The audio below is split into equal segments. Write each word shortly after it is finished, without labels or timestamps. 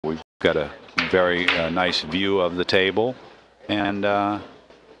got a very nice view of the table, and I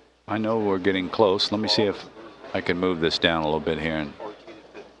know we're getting close. Let me see if I can move this down a little bit here.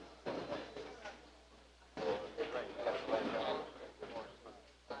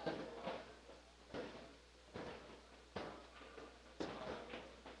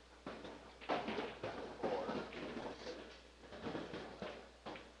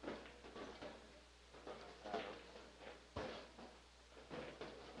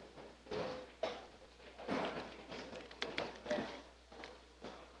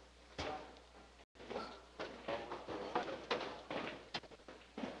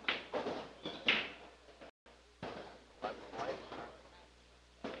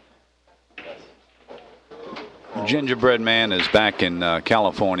 Gingerbread Man is back in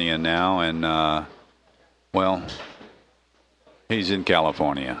California now, and well, he's in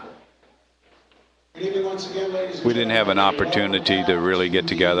California. We didn't have an opportunity to really get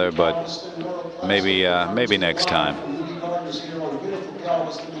together, but maybe next time. Here on beautiful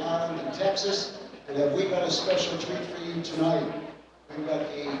Galveston Island in Texas, and we got a special treat for you tonight. We've got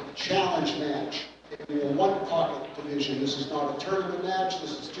a challenge match in the one pocket division. This is not a tournament match.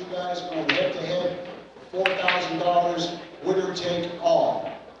 This is two guys going head to head. $4,000, winner take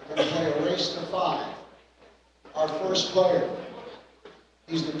all. We're going to play a race to 5. Our first player,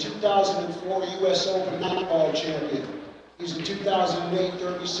 he's the 2004 U.S. Open Netball champion. He's the 2008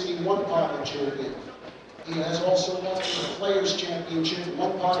 Derby City One Pocket champion. He has also won the Players Championship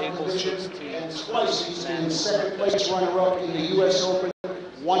One Pocket division, and twice he's been second place runner-up in the U.S. Open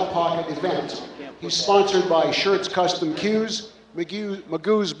One Pocket event. He's sponsored by Shirts Custom Cues,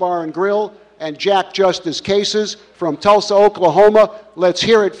 Magoo's Bar and Grill, and Jack Justice Cases from Tulsa, Oklahoma. Let's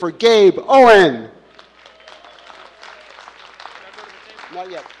hear it for Gabe Owen.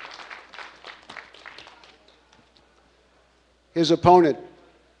 Not yet. His opponent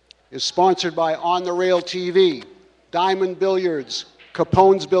is sponsored by On the Rail TV, Diamond Billiards,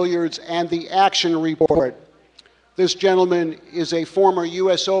 Capone's Billiards, and the Action Report. This gentleman is a former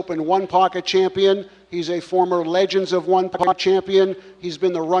U.S. Open One Pocket champion. He's a former Legends of One Pocket champion. He's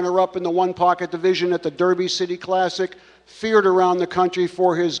been the runner-up in the One Pocket division at the Derby City Classic, feared around the country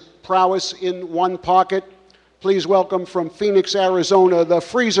for his prowess in One Pocket. Please welcome from Phoenix, Arizona, the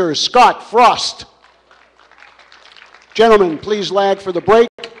Freezer, Scott Frost. Gentlemen, please lag for the break,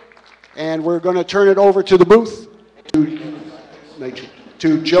 and we're going to turn it over to the booth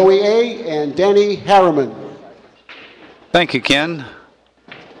to Joey A. and Danny Harriman. Thank you, Ken.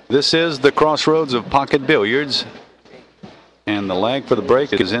 This is the crossroads of pocket billiards, and the lag for the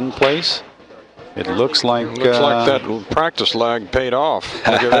break is in place. It looks like that practice lag paid off.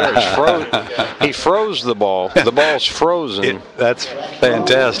 Look at there, he froze the ball. The ball's frozen. That's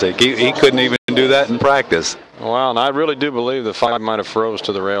fantastic. He couldn't even do that in practice. Wow, and I really do believe the 5 might have froze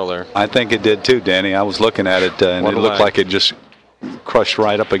to the rail there. I think it did too, Danny. I was looking at it, and it looked like it just crushed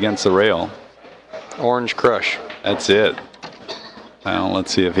right up against the rail. Orange crush. That's it. Well,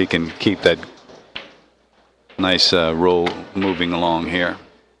 let's see if he can keep that nice roll moving along here.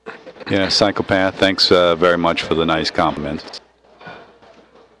 Yeah, Psychopath, thanks very much for the nice compliment.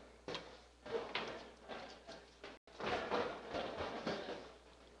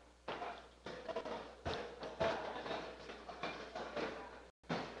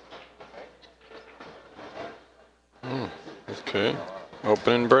 Okay,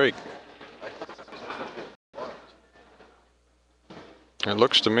 open and break. It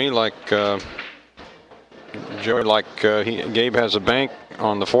looks to me like Joey, Gabe has a bank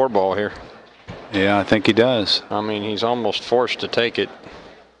on the 4-ball here. Yeah, I think he does. I mean, he's almost forced to take it.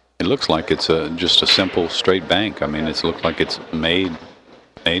 It looks like it's just a simple straight bank. I mean, it looks like it's made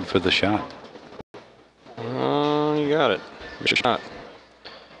for the shot. You got it. Shot.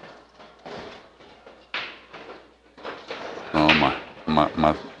 Oh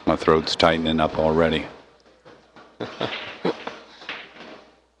my throat's tightening up already.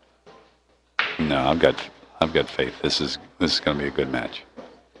 No, I've got faith. This is going to be a good match.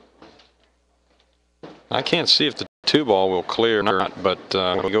 I can't see if the 2-ball will clear or not, but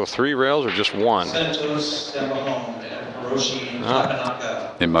will we go 3 rails or just 1?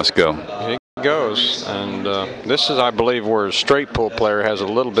 It must go. It goes, and this is, I believe, where a straight pull player has a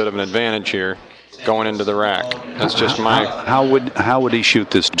little bit of an advantage here going into the rack. That's just my. How would he shoot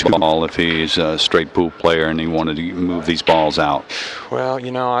this 2-ball if he's a straight pool player and he wanted to move these balls out? Well,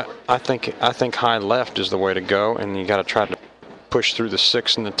 you know, I think high left is the way to go, and you got to try to push through the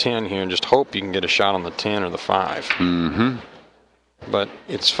 6 and the 10 here and just hope you can get a shot on the 10 or the 5. Mm-hmm. But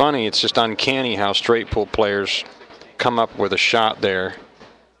it's funny, it's just uncanny how straight pull players come up with a shot there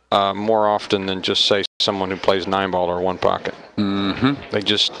more often than just, say, someone who plays 9-ball or 1 pocket. They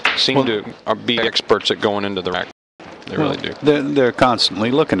just seem to be experts at going into the rack. They really do. They're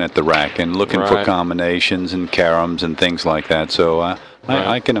constantly looking at the rack and looking for combinations and caroms and things like that. So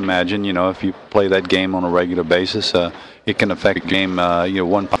I can imagine, you know, if you play that game on a regular basis, it can affect a game, you know,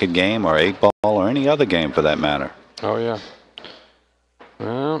 1 pocket game or 8-ball or any other game for that matter. Oh, yeah.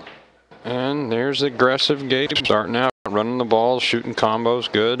 Well, and there's aggressive Gabe starting out, running the ball, shooting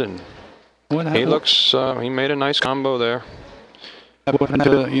combos good, and he looks, he made a nice combo there.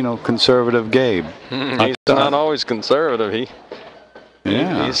 You know, conservative Gabe. He's not always conservative. He's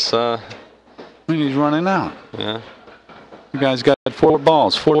I mean, he's running out. Yeah. The guy's got 4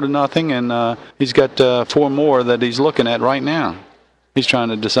 balls, 4-0, and he's got 4 more that he's looking at right now. He's trying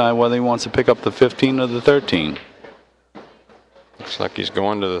to decide whether he wants to pick up the 15 or the 13. Looks like he's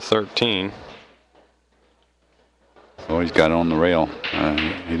going to the 13. Oh, he's got it on the rail.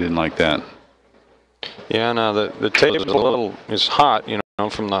 He didn't like that. Yeah, now the table is hot, you know,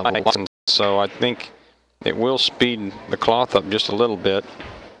 from the lights, and so I think it will speed the cloth up just a little bit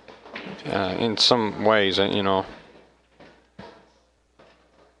in some ways, you know.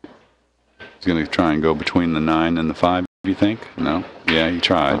 He's going to try and go between the 9 and the 5, you think? No? Yeah, he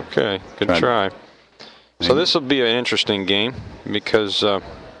tried. Okay, good try. So this will be an interesting game because, oh,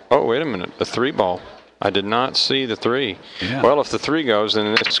 wait a minute, the 3-ball. I did not see the 3. Yeah. Well, if the 3 goes,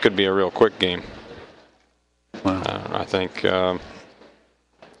 then this could be a real quick game. Well, I think the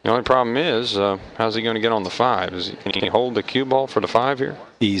only problem is, how's he going to get on the 5? Can he hold the cue ball for the 5 here?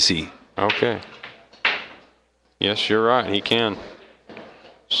 Easy. Okay. Yes, you're right. He can.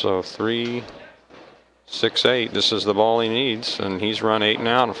 So 3, 6, 8. This is the ball he needs, and he's run 8 and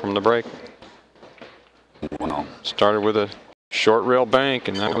out from the break. Wow. Started with a short rail bank,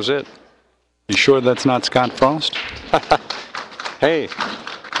 and that was it. You sure that's not Scott Frost? Hey,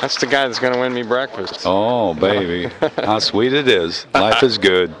 that's the guy that's going to win me breakfast. Oh, baby. How sweet it is. Life is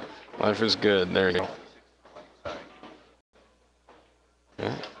good. Life is good. There you go.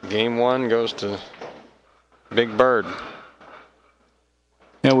 Yeah. Game 1 goes to Big Bird.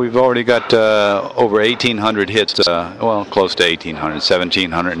 Yeah, we've already got over 1,800 hits, well, close to 1,800,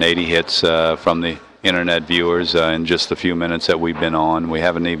 1,780 hits from the internet viewers in just the few minutes that we've been on. We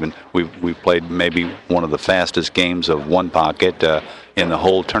haven't even, we've played maybe one of the fastest games of 1 pocket in the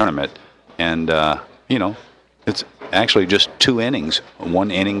whole tournament. And, you know, it's actually just 2 innings,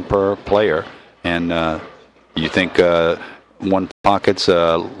 1 inning per player. And you think 1 pocket's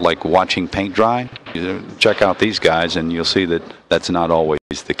like watching paint dry? You check out these guys and you'll see that that's not always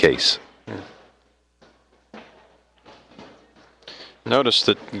the case. Notice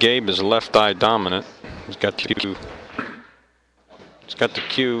that Gabe is left eye dominant. He's got the cue. He's got the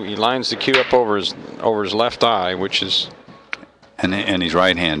cue. He lines the cue up over his left eye, which is. And he's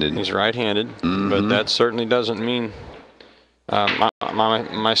right-handed. He's right-handed, but that certainly doesn't mean.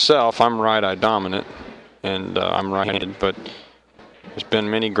 Myself, I'm right eye dominant, and I'm right-handed. But there's been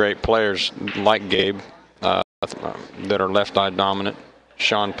many great players like Gabe that are left eye dominant.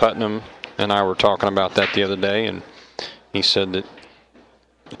 Sean Putnam and I were talking about that the other day, and he said that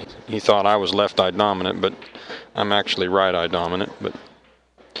he thought I was left eye dominant, but I'm actually right eye dominant. But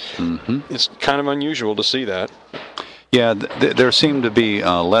it's kind of unusual to see that. Yeah, there seem to be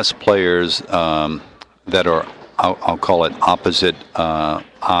less players that are, I'll call it opposite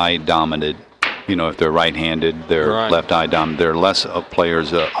eye dominant. You know, if they're right-handed, they're left eye dominant. There are less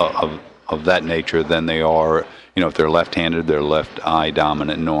players of that nature than they are. You know, if they're left-handed, they're left eye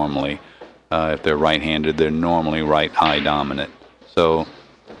dominant normally. If they're right-handed, they're normally right eye dominant. So,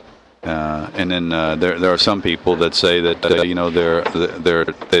 and then there are some people that say that you know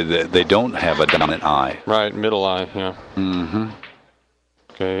they don't have a dominant eye. Right, middle eye. Yeah.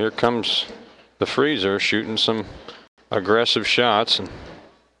 Okay, here comes the freezer shooting some aggressive shots, and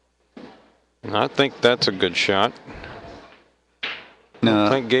I think that's a good shot. I don't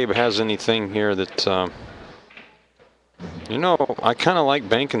think Gabe has anything here that. You know, I kind of like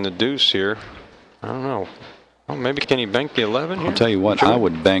banking the deuce here. I don't know. Oh, maybe can he bank the 11 here? I'll tell you what, I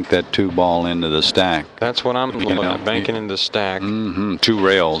would bank that 2 ball into the stack. That's what I'm looking at, banking into the stack. 2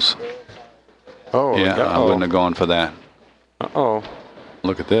 rails. Oh, yeah, I wouldn't have gone for that. Uh-oh.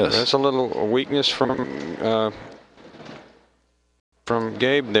 Look at this. That's a little weakness from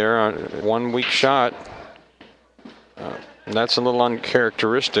Gabe there. 1 weak shot. That's a little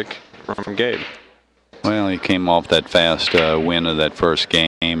uncharacteristic from Gabe. Well, he came off that fast win of that first game,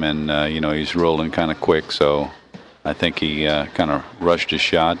 and you know, he's rolling kind of quick, so I think he kind of rushed his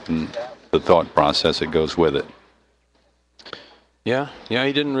shot and the thought process that goes with it. Yeah,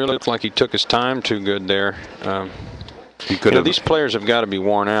 he didn't really look like he took his time too good there. He could have. These players have got to be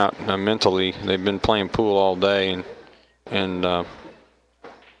worn out mentally. They've been playing pool all day, and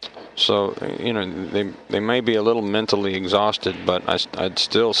so they may be a little mentally exhausted. But I'd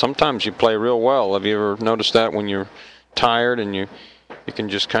still, sometimes you play real well. Have you ever noticed that when you're tired and you can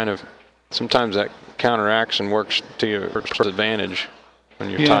just kind of, sometimes that counteracts and works to your advantage when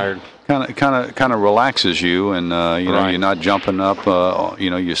you're tired. Kind of relaxes you, and you're not jumping up.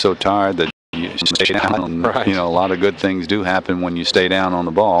 You're so tired that you stay down. Right. A lot of good things do happen when you stay down on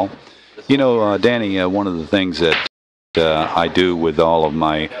the ball. Danny, one of the things that I do with all of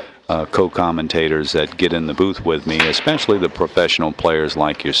my co-commentators that get in the booth with me, especially the professional players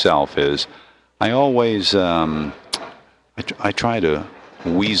like yourself, is I always I try to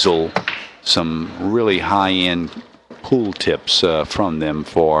weasel some really high-end pool tips from them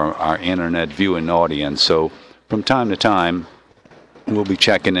for our internet viewing audience. So from time to time, we'll be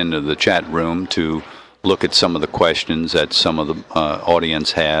checking into the chat room to look at some of the questions that some of the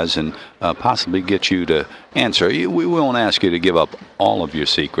audience has and possibly get you to answer. We won't ask you to give up all of your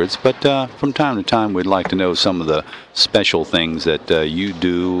secrets, but from time to time we'd like to know some of the special things that you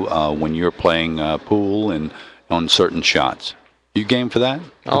do when you're playing pool and on certain shots. You game for that?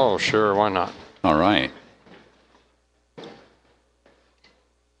 Oh, sure. Why not? All right.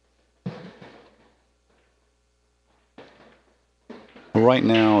 Right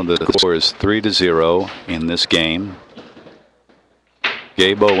now, the score is 3-0 in this game.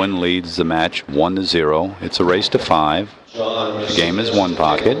 Gabe Owen leads the match 1-0. It's a race to 5. The game is one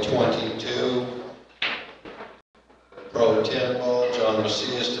pocket. 22. Pro 10 ball. John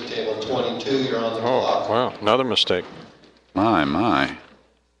Macias to table 22. You're on the clock. Oh, wow. Another mistake. My.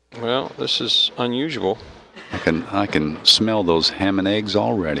 Well, this is unusual. I can smell those ham and eggs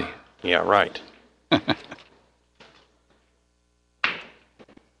already. Yeah, right.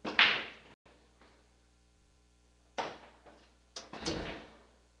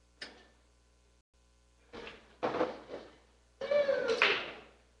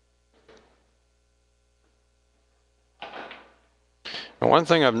 One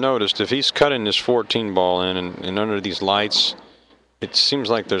thing I've noticed, if he's cutting this 14 ball in and under these lights, it seems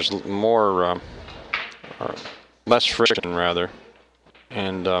like there's more, less friction rather.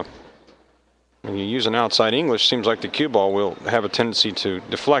 And when you use an outside English, it seems like the cue ball will have a tendency to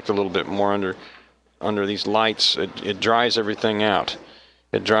deflect a little bit more under these lights. It dries everything out.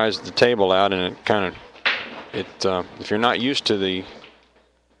 It dries the table out, and it kind of, if you're not used to the,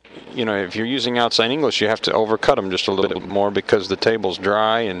 if you're using outside English, you have to overcut them just a little bit more because the table's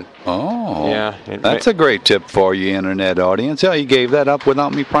dry. And yeah, that's a great tip for you, internet audience. Yeah, you gave that up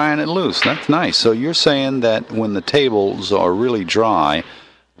without me prying it loose. That's nice. So you're saying that when the tables are really dry,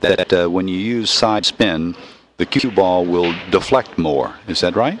 that when you use side spin, the cue ball will deflect more. Is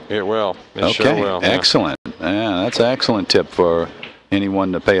that right? It will. It sure will. Yeah. Excellent. Yeah, that's an excellent tip for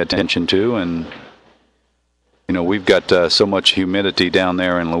anyone to pay attention to. And we've got so much humidity down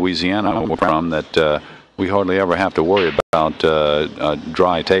there in Louisiana we're from that we hardly ever have to worry about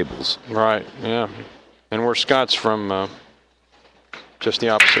dry tables. Right, yeah. And where Scott's from, just the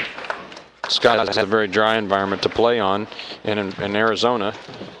opposite. Scott has a very dry environment to play on in Arizona.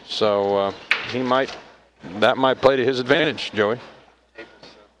 So that might play to his advantage, Joey.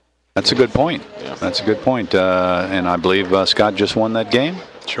 That's a good point. Yeah. That's a good point. And I believe Scott just won that game?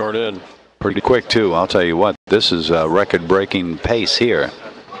 Sure did. Pretty quick, too. I'll tell you what, this is a record-breaking pace here.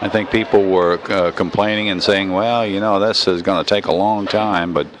 I think people were complaining and saying, well, this is going to take a long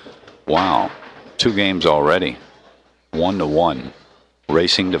time, but wow, 2 games already. 1-1,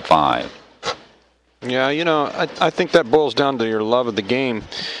 racing to 5. Yeah, I think that boils down to your love of the game.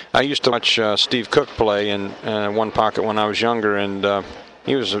 I used to watch Steve Cook play in one pocket when I was younger, and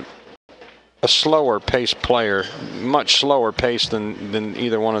he was a slower paced player, much slower paced than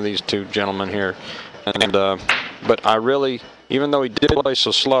either one of these two gentlemen here. And but I really, even though he did play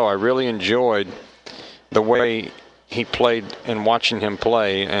so slow, I really enjoyed the way he played and watching him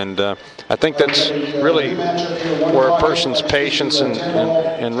play. And I think that's really where a person's patience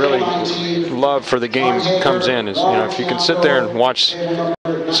and really love for the game comes in. Is if you can sit there and watch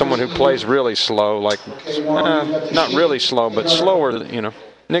someone who plays really slow, like not really slow, but slower,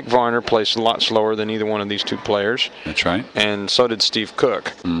 Nick Varner plays a lot slower than either one of these two players. That's right. And so did Steve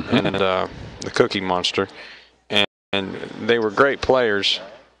Cook, and the Cookie Monster. And they were great players.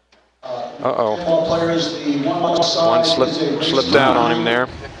 Uh-oh. One slipped out on him there.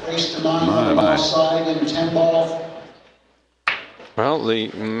 Well,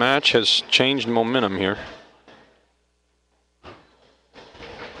 the match has changed momentum here.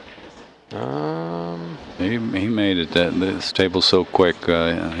 He made it. This table's so quick,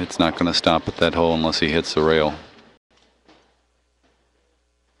 it's not going to stop at that hole unless he hits the rail.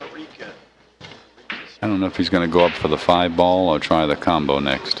 he's going to go up for the 5 ball or try the combo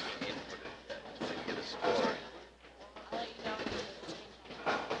next.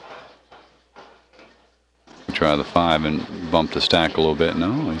 Try the 5 and bump the stack a little bit.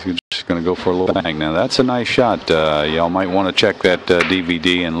 No, he's just going to go for a little bang. Now that's a nice shot. Y'all might want to check that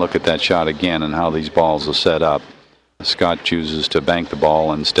DVD and look at that shot again and how these balls are set up. Scott chooses to bank the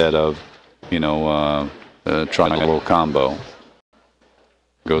ball instead of, you know, trying a little combo.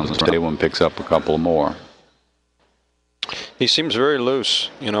 Goes to the table and picks up a couple more. He seems very loose,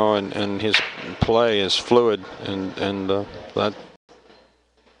 you know, and his play is fluid, and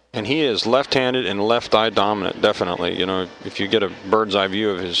he is left-handed and left-eye dominant, definitely. You know, if you get a bird's-eye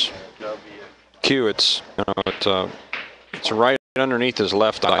view of his cue, it's, you know, it's right underneath his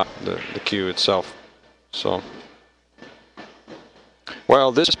left eye, the cue itself. So,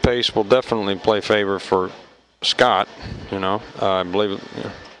 well, this pace will definitely play favor for Scott. You know, I believe,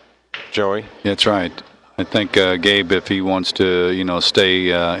 Joey. That's right. I think Gabe, if he wants to, you know, stay,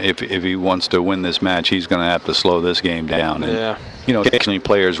 if he wants to win this match, he's going to have to slow this game down. And, yeah. You know, occasionally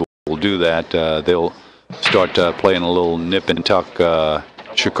players will do that. They'll start playing a little nip and tuck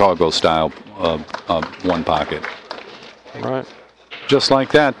Chicago style one pocket. Right. Just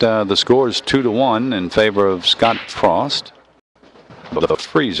like that, the score is 2-1 in favor of Scott Frost, the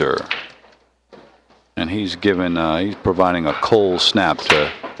freezer. And he's given, he's providing a cold snap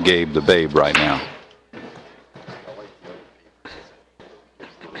to Gabe the Babe right now.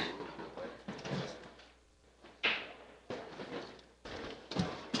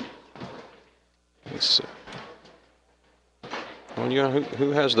 Well, you know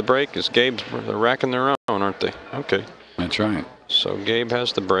who has the break is Gabe's. They're racking their own, aren't they? Okay. That's right. So Gabe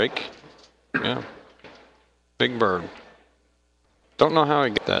has the break. Yeah. Big Bird. Don't know how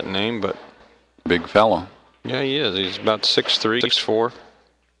he got that name, but. Big fella. Yeah, he is. He's about 6'3", 6'4".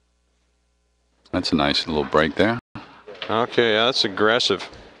 That's a nice little break there. Okay, yeah, that's aggressive.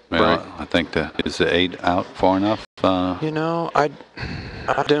 Well, break. I think is the 8 out far enough? You know, I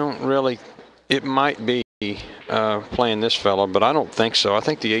don't really. It might be playing this fella, but I don't think so. I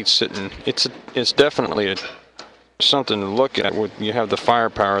think the 8's sitting. It's definitely something to look at. You have the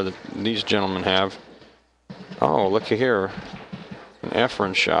firepower that these gentlemen have. Oh, looky here, an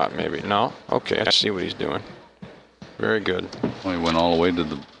Efren shot maybe. No, okay, I see what he's doing. Very good. Well, he went all the way to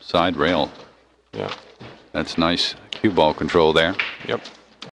the side rail. Yeah. That's nice cue ball control there. Yep.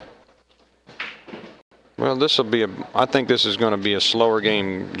 Well, this will be I think this is going to be a slower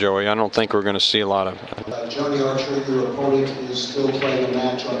game, Joey. I don't think we're going to see a lot of. Johnny Archer, your opponent, is still playing a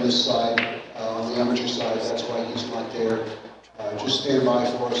match on this side, on the amateur side. That's why he's not there. Just stand by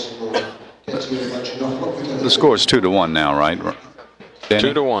for us, and we'll get to you and let you know what we're going to do. The score is 2-1 now, right?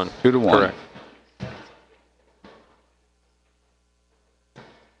 Danny? 2-1. 2-1. Correct.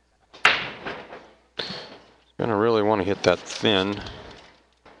 Going to really want to hit that thin.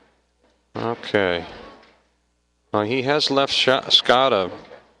 Okay. Well, he has left Scott a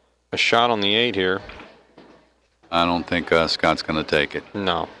shot on the 8 here. I don't think Scott's going to take it.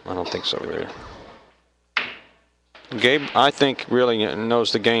 No, I don't think so either. Gabe, I think, really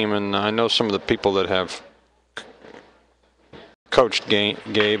knows the game, and I know some of the people that have coached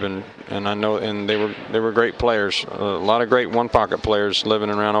Gabe, and I know, and they were great players. A lot of great one-pocket players living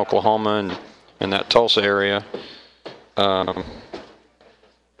around Oklahoma and that Tulsa area.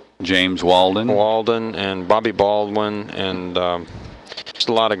 James Walden and Bobby Baldwin, and just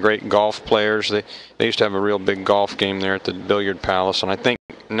a lot of great golf players. They used to have a real big golf game there at the Billiard Palace, and I think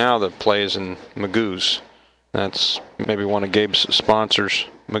now the play is in Magoo's. That's maybe one of Gabe's sponsors,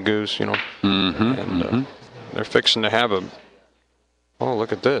 Magoo's, you know. And they're fixing to have a. Oh,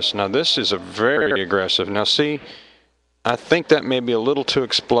 look at this! Now this is a very aggressive. Now see, I think that may be a little too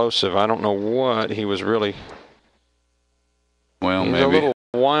explosive. I don't know what he was really. Well, he's maybe a little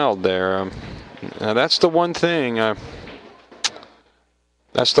wild there. Now that's the one thing.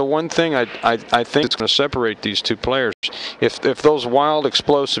 That's the one thing I think is going to separate these two players. If those wild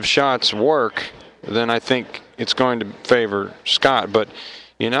explosive shots work, then I think it's going to favor Scott. But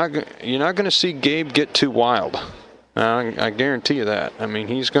you're not going to see Gabe get too wild. I guarantee you that. I mean,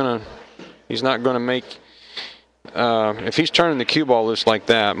 he's not going to make. If he's turning the cue ball loose like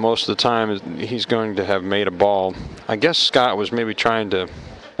that, most of the time he's going to have made a ball. I guess Scott was maybe trying to.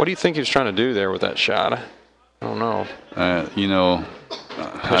 What do you think he was trying to do there with that shot? I don't know. you know,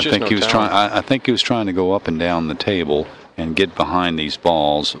 I think he was trying. I think he was trying to go up and down the table and get behind these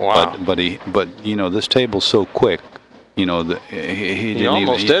balls. Wow. But you know, this table's so quick. You know, he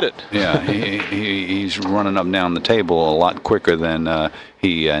almost did it. Yeah, he's running up and down the table a lot quicker than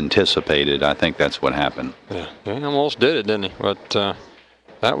he anticipated. I think that's what happened. Yeah, he almost did it, didn't he? But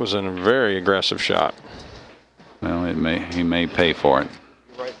that was a very aggressive shot. Well, he may pay for it.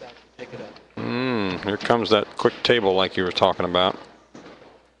 Right back, pick it up. Here comes that quick table like you were talking about.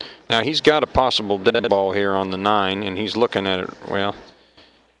 Now he's got a possible dead ball here on the 9, and he's looking at it. Well,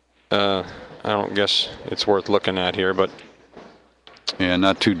 I don't guess it's worth looking at here, but yeah,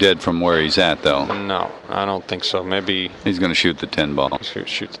 not too dead from where he's at though. No, I don't think so. Maybe he's going to shoot the 10 ball.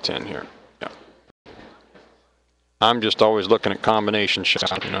 Shoot the 10 here. Yeah. I'm just always looking at combination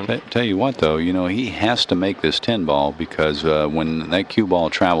shots. You know? Tell you what though, he has to make this 10 ball because when that cue ball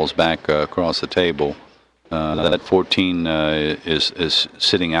travels back across the table. That 14 is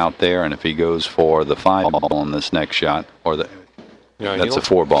sitting out there, and if he goes for the 5 ball on this next shot, or that's a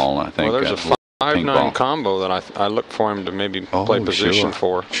 4 ball, I think. Well, there's a 5-9 combo that I look for him to maybe play position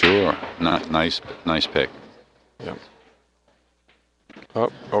for. Sure, nice pick. Yep.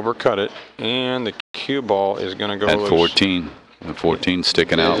 Oh, overcut it, and the cue ball is going to go at loose. 14. The 14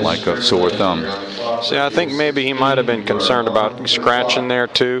 sticking out like a sore thumb. See, I think maybe he might have been concerned about scratching there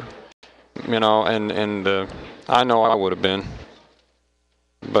too. And I know I would have been,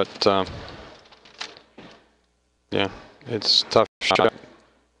 but yeah, it's a tough shot.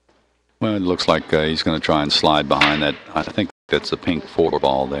 Well, it looks like he's going to try and slide behind that. I think that's the pink 4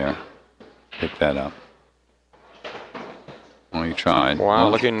 ball there. Pick that up. Well, he tried.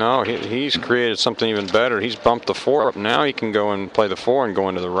 Wow, no, he's created something even better. He's bumped the 4 up. Now he can go and play the 4 and go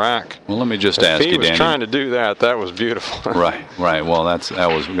into the rack. Well, let me just ask you, Danny. If he was trying to do that, that was beautiful. Right. Well, that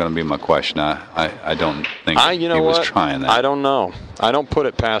was going to be my question. I don't think he was trying that. I don't know. I don't put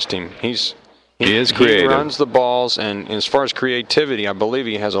it past him. He is creative. He runs the balls, and as far as creativity, I believe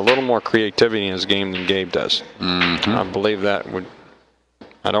he has a little more creativity in his game than Gabe does. Mm-hmm. I believe that would.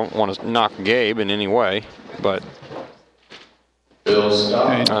 I don't want to knock Gabe in any way, but.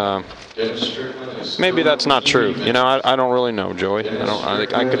 Maybe that's not true. I don't really know, Joey. I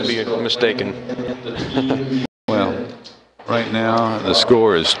could be mistaken. Well, right now the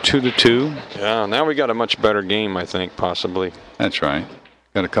score is 2-2. Yeah, now we got a much better game, I think, possibly. That's right.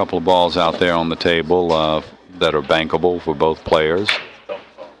 Got a couple of balls out there on the table that are bankable for both players.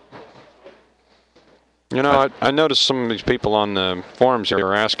 I noticed some of these people on the forums here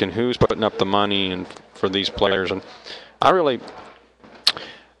are asking who's putting up the money and for these players, and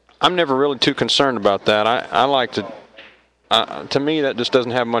I'm never really too concerned about that. I like to. To me, that just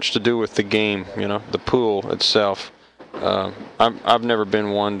doesn't have much to do with the game. The pool itself. I've never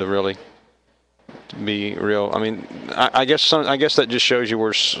been one to really be real. I mean, I guess that just shows you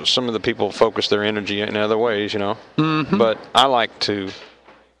where some of the people focus their energy in other ways. Mm-hmm. But I like to,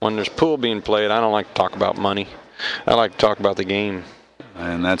 when there's pool being played, I don't like to talk about money. I like to talk about the game.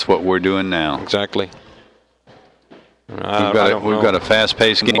 And that's what we're doing now. Exactly. We've got a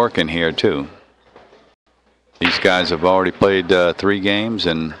fast-paced game working here too. These guys have already played 3 games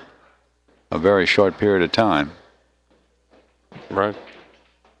in a very short period of time. Right.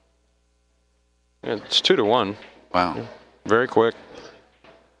 Yeah, it's 2-1. Wow. Yeah, very quick.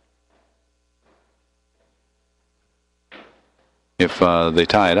 If they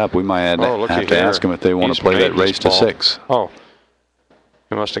tie it up, we might have to ask them if they want to play that race to 6. Oh,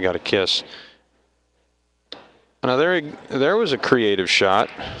 he must have got a kiss. Now there was a creative shot,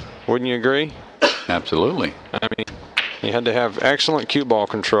 wouldn't you agree? Absolutely. I mean, he had to have excellent cue ball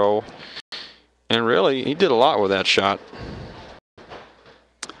control, and really he did a lot with that shot.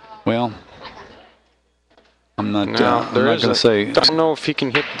 Well, I'm not going to say. I don't know if he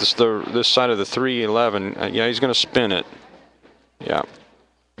can hit this side of the 311. Yeah, he's going to spin it. Yeah,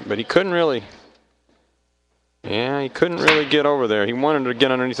 but he couldn't really. Yeah, he couldn't really get over there. He wanted to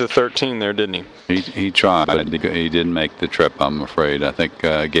get underneath the 13 there, didn't he? He tried. He didn't make the trip, I'm afraid. I think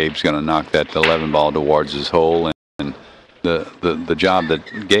Gabe's going to knock that 11 ball towards his hole. And the job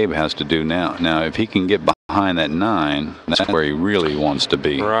that Gabe has to do now. Now, if he can get behind that 9, that's where he really wants to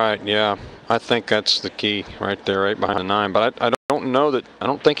be. Right, yeah. I think that's the key right there, right behind the 9. But I don't know that. I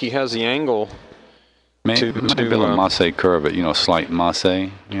don't think he has the angle maybe a masse curve, slight masse.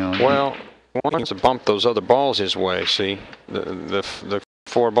 Well, one needs to bump those other balls his way. See, the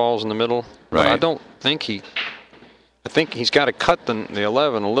 4 balls in the middle. Right. But I don't think he. I think he's got to cut the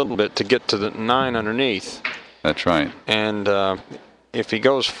 11 a little bit to get to the 9 underneath. That's right. And if he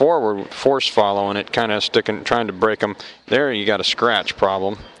goes forward, force following it, kind of trying to break him, there you got a scratch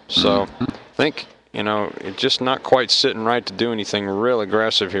problem. So I think it's just not quite sitting right to do anything real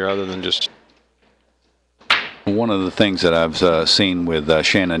aggressive here, other than just. One of the things that I've seen with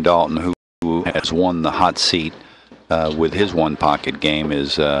Shannon Dalton, who has won the hot seat with his one-pocket game,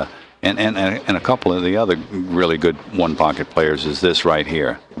 is and a couple of the other really good one-pocket players is this right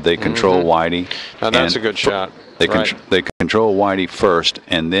here. They control Whitey. Now that's a good shot. They control Whitey first,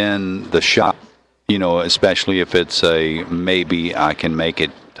 and then the shot. you know, especially if it's a maybe I can make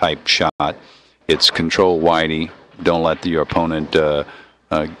it type shot. It's control whitey. Don't let your opponent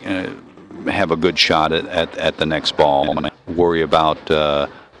have a good shot at the next ball. Worry about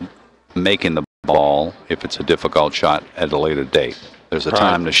making the ball if it's a difficult shot at a later date. There's a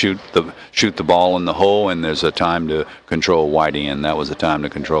time to shoot the ball in the hole, and there's a time to control whitey, and that was the time to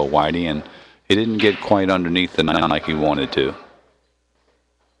control whitey, and he didn't get quite underneath the 9 like he wanted to.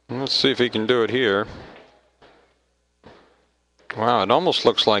 Let's see if he can do it here. Wow, it almost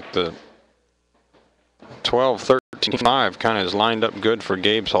looks like the 12-13-5 kind of is lined up good for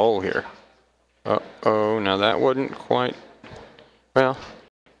Gabe's hole here. Uh-oh, now that wouldn't quite, well,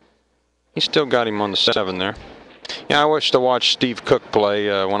 he still got him on the 7 there. Yeah, I used to watch Steve Cook play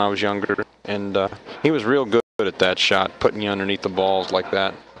when I was younger, and he was real good at that shot, putting you underneath the balls like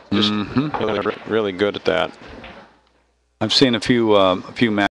that. Just really good at that. I've seen a few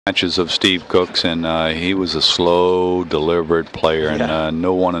matches of Steve Cook's, and he was a slow, deliberate player, and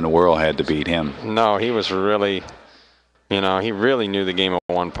no one in the world had to beat him. No, he was really, you know, he really knew the game of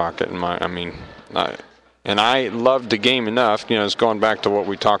one pocket. And I loved the game enough, you know, it's going back to what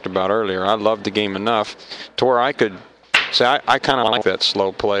we talked about earlier. I loved the game enough to where I could say I kind of like that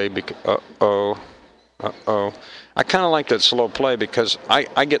slow play. I kind of like that slow play because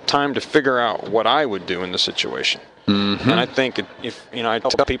I get time to figure out what I would do in the situation. And I think if, you know, I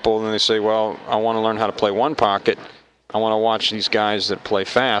tell people and they say, well, I want to learn how to play one pocket. I want to watch these guys that play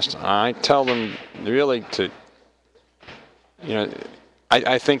fast. I tell them really to, you know,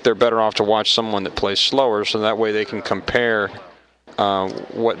 I think they're better off to watch someone that plays slower, so that way they can compare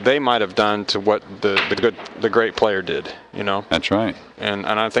what they might have done to what the great player did. You know. That's right. And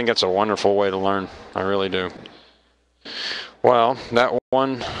I think that's a wonderful way to learn. I really do. Well, that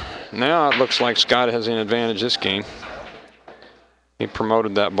one now it looks like Scott has an advantage this game. He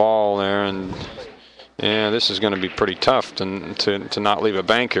promoted that ball there, and yeah, this is going to be pretty tough to not leave a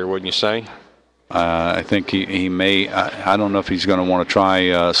bank here, wouldn't you say? I think he may. I don't know if he's going to want to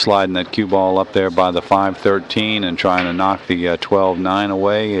try sliding that cue ball up there by the 5-13 and trying to knock the 12-9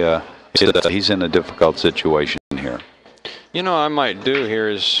 away. He's in a difficult situation here. You know, I might do here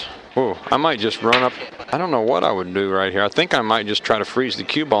is, I might just run up. I don't know what I would do right here. I think I might just try to freeze the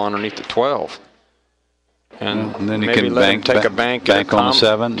cue ball underneath the 12. And then he maybe can let him take a bank on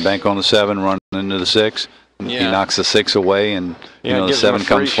the 7, run into the 6. He knocks the 6 away, and you know the 7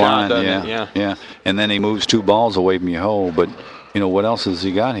 comes flying. Yeah. And then he moves 2 balls away from your hole. But you know what else has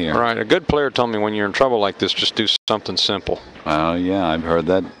he got here? Right. A good player told me when you're in trouble like this, just do something simple. Oh yeah, I've heard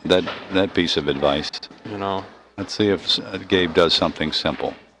that piece of advice. You know. Let's see if Gabe does something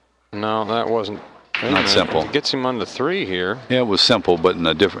simple. No, that wasn't. Not simple. It gets him on the 3 here. Yeah, it was simple, but in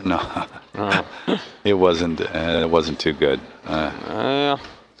a different. No. It wasn't. It wasn't too good.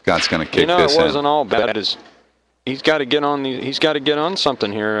 Scott's going to kick this in. You know, it wasn't all bad. He's got to get on he's got to get on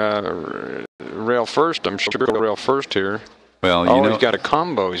something here. Rail first, I'm sure. Rail first here. Well, you know, he's got a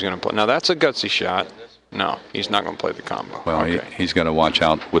combo he's going to play. Now that's a gutsy shot. No, he's not going to play the combo. Well, he's going to watch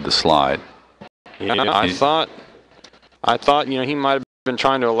out with the slide. Yeah, I thought you know he might have been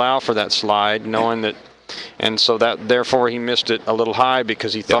trying to allow for that slide, knowing that, and so that therefore he missed it a little high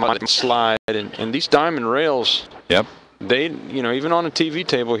because he thought it might slide. And these diamond rails. Yep. They, you know, even on a TV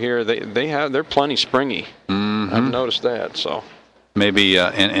table here, they're plenty springy. I've noticed that. So maybe,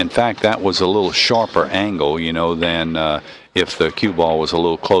 in fact, that was a little sharper angle, you know, than if the cue ball was a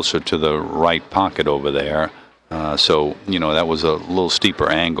little closer to the right pocket over there. So you know that was a little steeper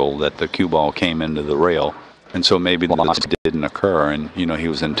angle that the cue ball came into the rail, and so maybe the slide didn't occur, and you know he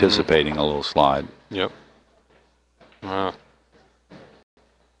was anticipating a little slide. Yep. Wow.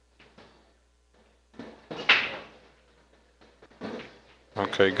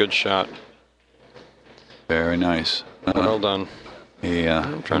 Okay, good shot. Very nice. Well done. Yeah.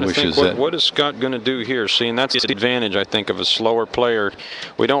 I'm trying to think, what is Scott going to do here? See, and that's the advantage, I think, of a slower player.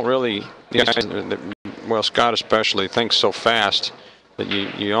 We don't really, well, Scott especially, thinks so fast that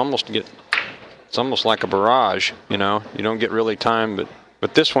you almost get, it's almost like a barrage, you know. You don't get really time,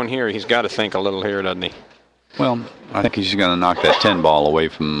 but this one here, he's got to think a little here, doesn't he? Well, I think he's going to knock that 10 ball away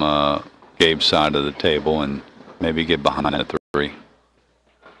from Gabe's side of the table and maybe get behind that 3.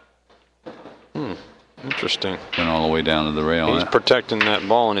 Interesting. Went all the way down to the rail. He's protecting that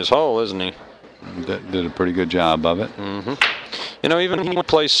ball in his hole, isn't he? Did a pretty good job of it. You know, even when he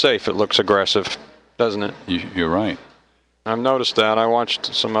plays safe, it looks aggressive, doesn't it? You're right. I've noticed that. I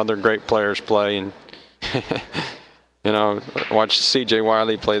watched some other great players play, and you know, watched C.J.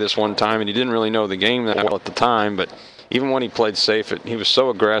 Wiley play this one time, and he didn't really know the game that well at the time, but even when he played safe, he was so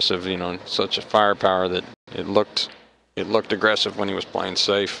aggressive, you know, such a firepower that it looked aggressive when he was playing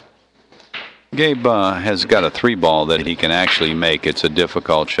safe. Gabe has got a 3-ball that he can actually make. It's a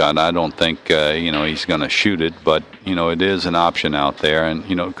difficult shot. I don't think he's going to shoot it, but it is an option out there. And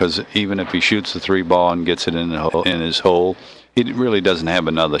because even if he shoots the 3-ball and gets it in his hole, he really doesn't have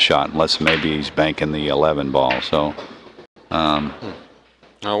another shot unless maybe he's banking the 11-ball. So,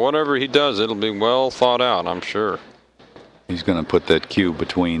 now whatever he does, it'll be well thought out, I'm sure. He's going to put that cue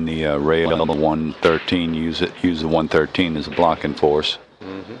between the rail and the 113. Use the 113 as a blocking force.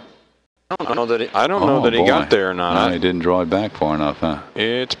 Mm-hmm. I don't know that he got there or not. No, he didn't draw it back far enough, huh?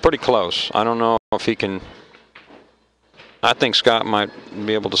 It's pretty close. I don't know if he can. I think Scott might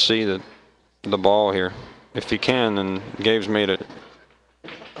be able to see the ball here. If he can, then Gabe's made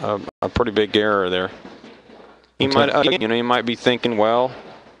a pretty big error there. He might be thinking, well,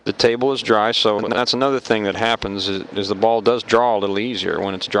 the table is dry, so that's another thing that happens is the ball does draw a little easier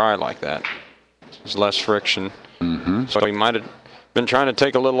when it's dry like that. There's less friction. Mm-hmm. So he might have been trying to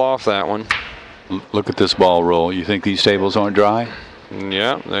take a little off that one. Look at this ball roll. You think these tables aren't dry?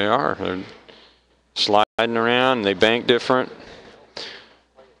 Yeah, they are. They're sliding around. They bank different.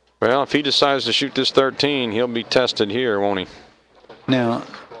 Well, if he decides to shoot this 13, he'll be tested here, won't he? Now,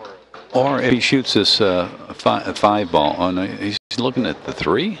 or if he shoots this 5-ball, oh no, he's looking at the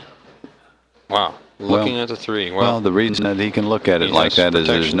 3? Wow, looking at the 3. Well, the reason that he can look at it like that is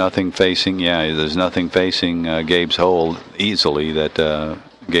there's nothing facing, there's nothing facing Gabe's hole easily that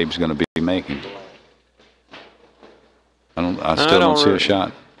Gabe's going to be making. I still don't see a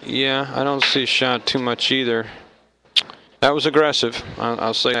shot. Yeah, I don't see a shot too much either. That was aggressive.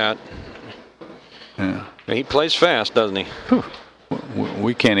 I'll say that. Yeah. He plays fast, doesn't he? Whew.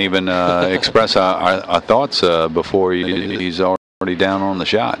 We can't even express our thoughts before he's already down on the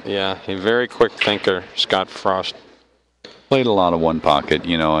shot. Yeah, he's a very quick thinker, Scott Frost. Played a lot of one pocket,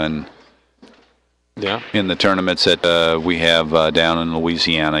 and yeah, in the tournaments that we have down in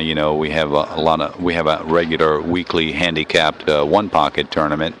Louisiana, we have a regular weekly handicapped one pocket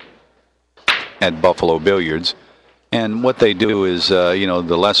tournament at Buffalo Billiards, and what they do is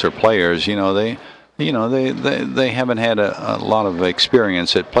the lesser players, they haven't had a lot of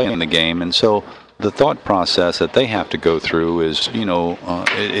experience at playing the game, and so the thought process that they have to go through is,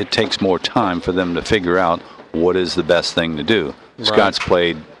 it takes more time for them to figure out what is the best thing to do. Right. Scott's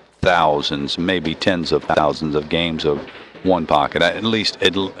played thousands, maybe tens of thousands of games of one pocket, at least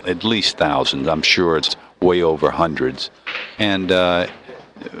thousands. I'm sure it's way over hundreds. And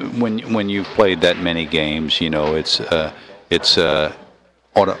when you've played that many games, it's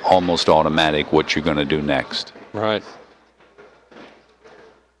almost automatic what you're going to do next. Right.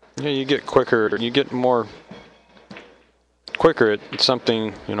 Yeah, you get quicker. You get more quicker at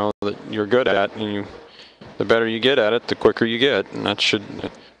something that you're good at, and the better you get at it, the quicker you get, and that should.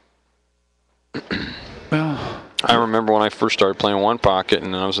 Well, I remember when I first started playing one pocket,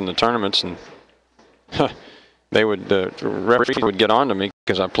 and I was in the tournaments, and the referee would get on to me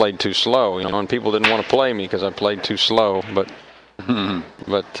because I played too slow, and people didn't want to play me because I played too slow, but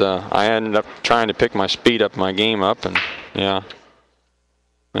I ended up trying to pick my speed up, my game up, and yeah.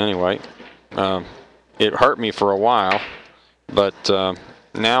 Anyway, it hurt me for a while, but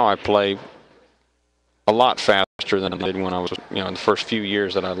now I play a lot faster than I did when I was, in the first few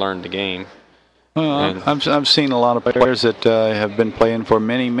years that I learned the game. Well, I've seen a lot of players that have been playing for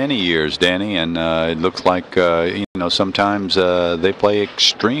many, many years, Danny, and it looks like sometimes they play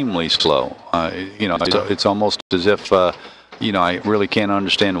extremely slow. It's almost as if I really can't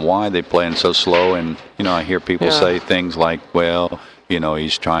understand why they're playing so slow, and I hear people say things like, well,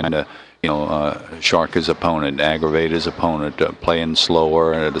 he's trying to shark his opponent, aggravate his opponent, playing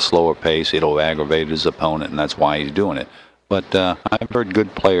slower at a slower pace. It'll aggravate his opponent, and that's why he's doing it. But I've heard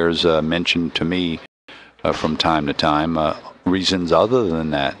good players mention to me from time to time reasons other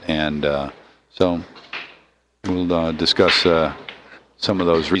than that, and so we'll discuss some of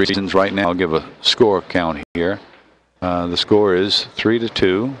those reasons right now. I'll give a score count here. The score is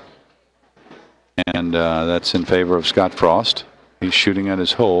 3-2, and that's in favor of Scott Frost. He's shooting at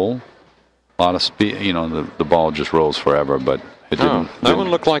his hole. A lot of speed. The ball just rolls forever, but it didn't. That one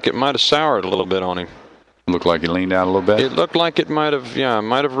looked like it might have soured a little bit on him. Looked like he leaned out a little bit? It looked like it might have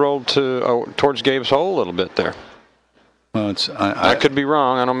rolled towards Gabe's hole a little bit there. Well, I could be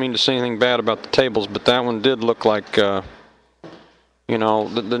wrong. I don't mean to say anything bad about the tables, but that one did look like, the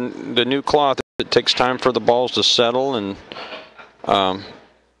new cloth, it takes time for the balls to settle, and,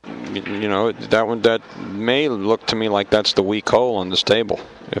 that may look to me like that's the weak hole on this table,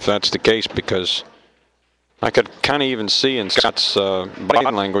 if that's the case, because I could kind of even see in Scott's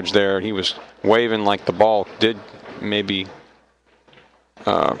body language there, he was waving like the ball did maybe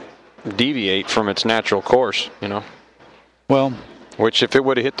deviate from its natural course, Well, Which, if it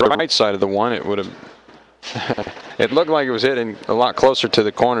would have hit the right side of the one, it would have. It looked like it was hitting a lot closer to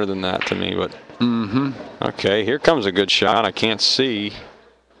the corner than that to me, but. Okay, here comes a good shot. I can't see.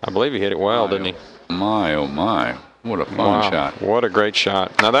 I believe he hit it well, didn't he? My, oh my. What a fun shot. What a great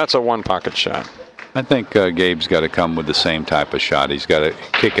shot. Now, that's a one-pocket shot. I think Gabe's got to come with the same type of shot. He's got to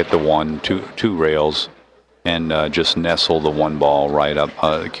kick at the two rails, and just nestle the one ball right up,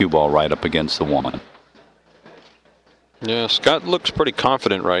 the cue ball right up against the one. Yeah, Scott looks pretty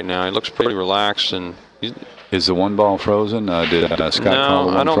confident right now. He looks pretty relaxed, and is the one ball frozen? Did Scott call the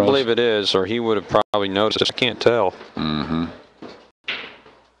one I don't froze? believe it is, or he would have probably noticed. I can't tell.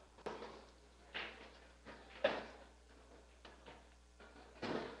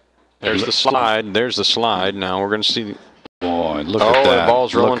 There's the slide. There's the slide. Now we're going to see. Boy, look at that. Oh, the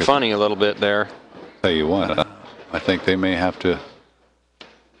ball's rolling funny a little bit there. Tell you what, I think they may have to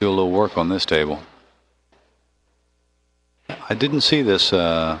do a little work on this table. I didn't see this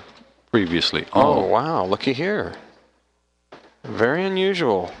previously. Oh, wow. Looky here. Very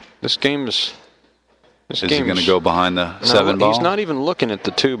unusual. This game is... Is he going to go behind the 7 ball? He's not even looking at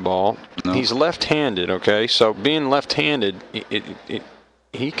the 2 ball. No. He's left-handed, okay? So being left-handed,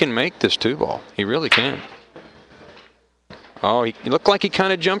 he can make this 2 ball. He really can. Oh, he looked like he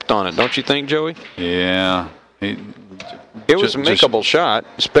kind of jumped on it, don't you think, Joey? Yeah. It was a makeable shot,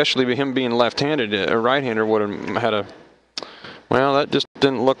 especially with him being left-handed. A right-hander would have had a... Well, that just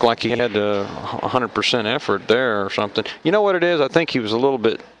didn't look like he had 100% effort there or something. You know what it is? I think he was a little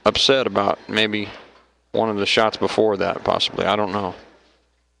bit upset about maybe one of the shots before that, possibly. I don't know.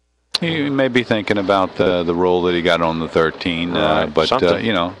 He may be thinking about the roll that he got on the 13, right. But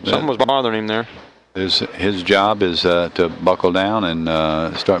you know, something was bothering him there. His job is to buckle down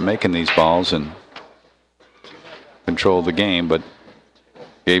and start making these balls and control the game. But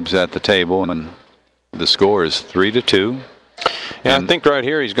Gabe's at the table, and the score is 3-2. Yeah, I think right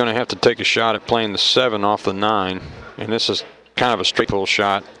here he's going to have to take a shot at playing the 7 off the 9, and this is kind of a straight pull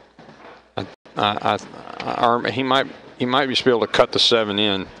shot. He might just be able to cut the 7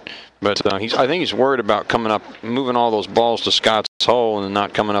 in, but I think he's worried about coming up, moving all those balls to Scott's hole, and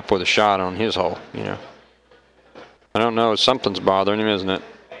not coming up with a shot on his hole. You know, I don't know. Something's bothering him, isn't it?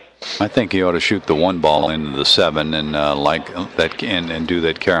 I think he ought to shoot the 1 ball into the 7 and like that, and do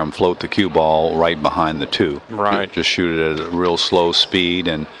that carom float the cue ball right behind the 2. Right. Just shoot it at a real slow speed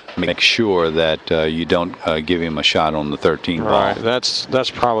and make sure that you don't give him a shot on the 13 ball. Right. That's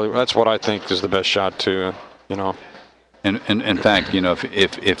what I think is the best shot too. You know. And in fact, you know,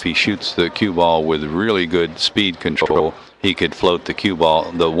 if he shoots the cue ball with really good speed control, he could float the cue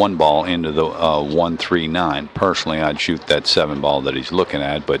ball, the 1 ball, into the 1-3-9. Personally, I'd shoot that 7 ball that he's looking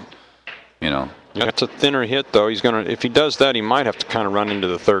at, but you know. That's a thinner hit, though. He's gonna, if he does that, he might have to kind of run into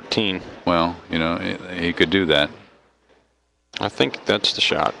the 13. Well, you know, he could do that. I think that's the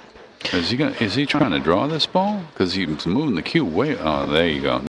shot. Is he trying to draw this ball? Because he's moving the cue way. Oh, there you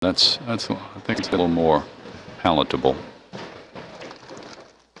go. That's. I think it's a little more palatable.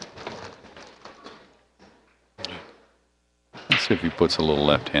 Let's see if he puts a little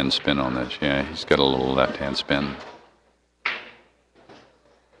left-hand spin on this. Yeah, he's got a little left-hand spin.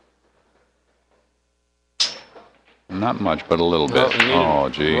 Not much, but a little bit. Oh,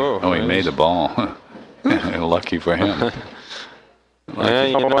 gee. Oh, he made the ball. Lucky for him. Yeah,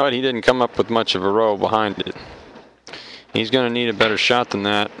 you know what? He didn't come up with much of a row behind it. He's going to need a better shot than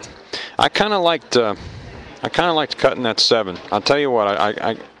that. I kind of liked cutting that 7. I'll tell you what.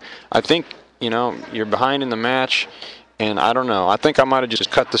 I think, you know, you're behind in the match. And I don't know. I think I might have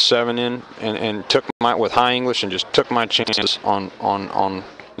just cut the 7 in and took with high English and just took my chances on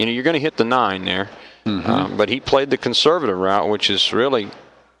you know, you're going to hit the 9 there. But he played the conservative route, which is really,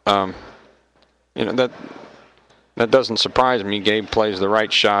 you know, that doesn't surprise me. Gabe plays the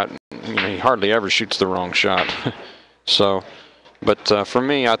right shot. You know, he hardly ever shoots the wrong shot. So, but for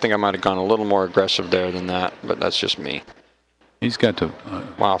me, I think I might have gone a little more aggressive there than that. But that's just me. He's got to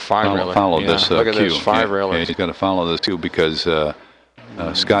follow this look at cue. this 5-railer. Yeah, he's got to follow this cue because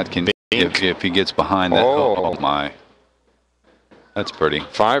Scott can, if he gets behind that. Oh my, that's pretty.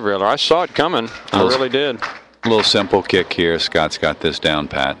 5-railer. I saw it coming. I really did. A little simple kick here. Scott's got this down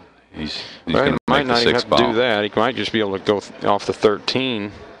pat. He's going to make the 6 ball. He might not even have to do that. He might just be able to go off the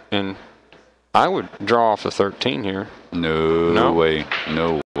 13, and I would draw off the 13 here. No way.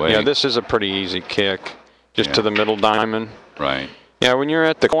 No way. Yeah, this is a pretty easy kick, just to the middle diamond. Right. Yeah, when you're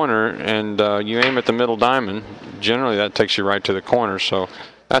at the corner and you aim at the middle diamond, generally that takes you right to the corner. So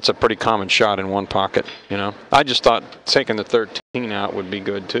that's a pretty common shot in one pocket, you know. I just thought taking the 13 out would be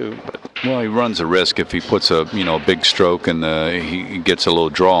good too. But Well, he runs a risk if he puts a big stroke and he gets a little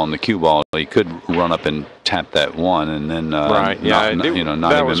draw on the cue ball. He could run up and tap that one and then right. Yeah, not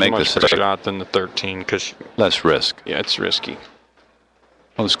even make the better shot than the 13 because less risk. Yeah, it's risky.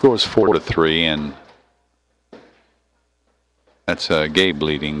 Well, the score is 4-3, and that's Gabe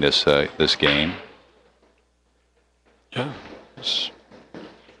leading this game. Yeah.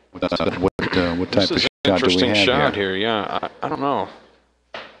 What type of shot do we have interesting shot here? Yeah, I don't know.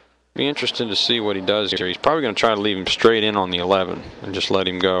 Be interested to see what he does here. He's probably going to try to leave him straight in on the 11 and just let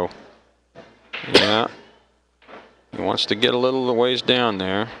him go. Yeah. He wants to get a little ways down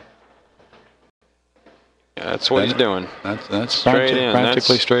there. Yeah, that's what he's doing. That's straight in.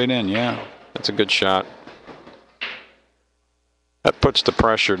 Practically straight in, yeah. That's a good shot. That puts the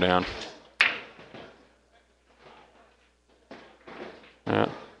pressure down. Yeah.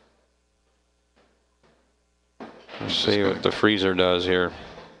 Let's see what the freezer does here.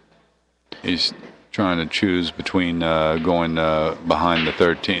 He's trying to choose between going behind the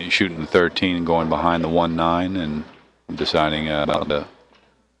 13, shooting the 13, and going behind the 1-9, and deciding about the.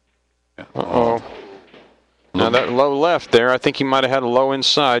 Yeah. Uh-oh. Now that low left there, I think he might have had a low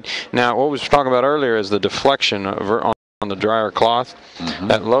inside. Now what we was talking about earlier is the deflection on the dryer cloth. Mm-hmm.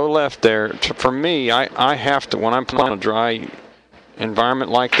 That low left there, for me, I have to, when I'm playing a dry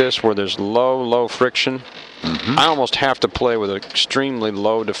environment like this where there's low friction, mm-hmm. I almost have to play with an extremely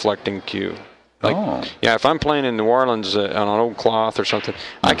low deflecting cue. Yeah, if I'm playing in New Orleans on an old cloth or something,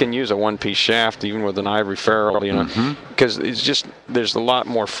 I can use a one-piece shaft even with an ivory ferrule, because it's just there's a lot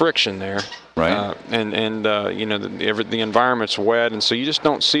more friction there, right? The environment's wet, and so you just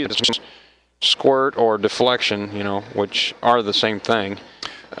don't see this squirt or deflection, which are the same thing.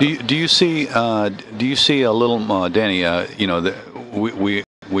 Do you see a little Danny?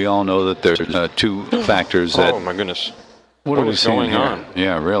 We all know that there's two factors that. Oh my goodness! What is going on?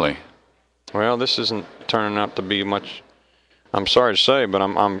 Yeah, really. Well, this isn't turning out to be much. I'm sorry to say, but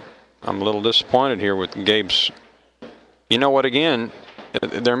I'm a little disappointed here with Gabe's. You know what? Again,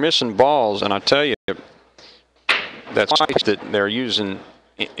 they're missing balls, and I tell you, that's that they're using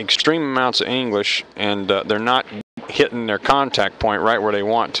extreme amounts of English, and they're not hitting their contact point right where they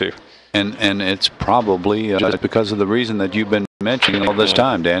want to. And it's probably just because of the reason that you've been mentioning all this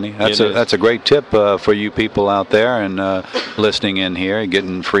time, Danny. That's a great tip for you people out there and listening in here,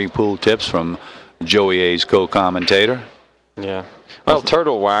 getting free pool tips from Joey A's co-commentator. Yeah. Well,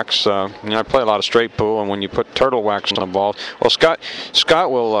 turtle wax. I play a lot of straight pool, and when you put turtle wax on the ball, well, Scott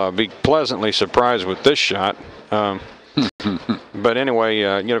will be pleasantly surprised with this shot. But anyway,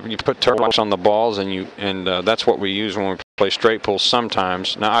 you put turtle wax on the balls, and that's what we use when we play straight pool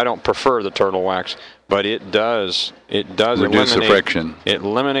sometimes. Now, I don't prefer the turtle wax, but it does reduce the friction. It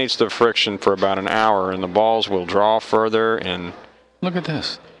eliminates the friction for about an hour, and the balls will draw further. And look at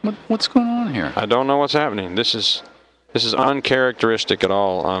this. What's going on here? I don't know what's happening. This is uncharacteristic at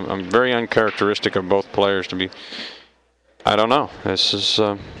all. I'm very uncharacteristic of both players to be. I don't know. This is.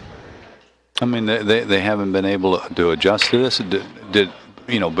 I mean, they haven't been able to adjust to this.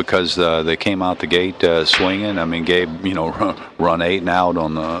 Because they came out the gate swinging. I mean, Gabe, run 8 and out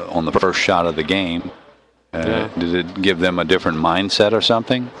on the first shot of the game. Yeah. Did it give them a different mindset or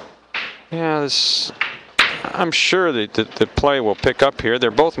something? Yeah, I'm sure that the play will pick up here.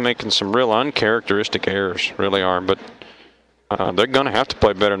 They're both making some real uncharacteristic errors, really are. But they're going to have to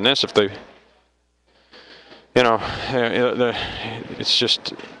play better than this if they. It's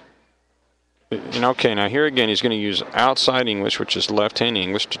just. Okay, now here again, he's going to use outside English, which is left-hand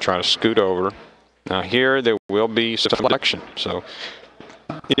English, to try to scoot over. Now here, there will be some deflection. So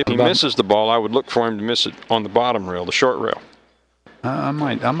if he misses the ball, I would look for him to miss it on the bottom rail, the short rail. I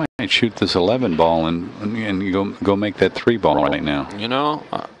might shoot this 11 ball and go make that 3 ball right now.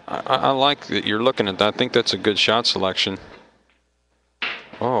 I like that you're looking at that. I think that's a good shot selection.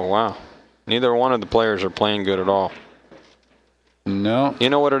 Oh, wow. Neither one of the players are playing good at all. No.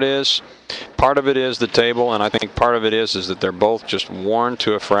 You know what it is? Part of it is the table, and I think part of it is that they're both just worn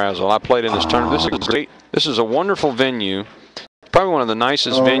to a frazzle. I played in this tournament. This is great. This is a wonderful venue. Probably one of the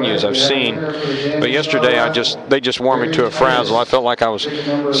nicest venues I've seen. But yesterday, they just wore me to a frazzle. I felt like I was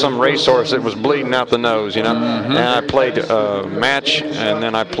some racehorse that was bleeding out the nose, Mm-hmm. And I played a match, and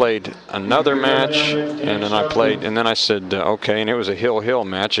then I played another match, and then I said, okay, and it was a hill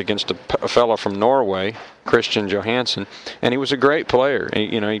match against a fellow from Norway, Christian Johansson, and he was a great player.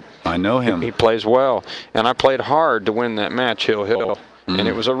 I know him. He plays well, and I played hard to win that match, hill. And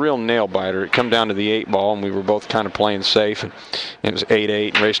it was a real nail biter. It come down to the 8 ball, and we were both kind of playing safe. And it was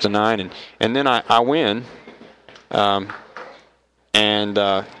 8-8, race to 9, and then I win, and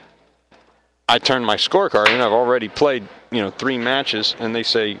I turned my scorecard in. I've already played 3 matches, and they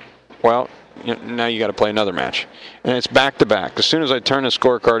say, well, now you got to play another match. And it's back-to-back. As soon as I turn the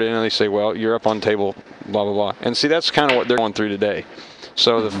scorecard in, they say, well, you're up on table, blah, blah, blah. And see, that's kind of what they're going through today.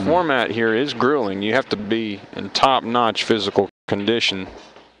 So the format here is grueling. You have to be in top-notch physical condition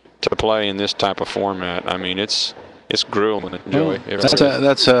to play in this type of format. I mean, it's grueling, Joey.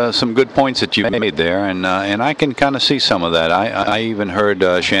 That's some good points that you made there, and I can kind of see some of that. I even heard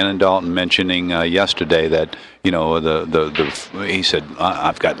Shannon Dalton mentioning yesterday that he said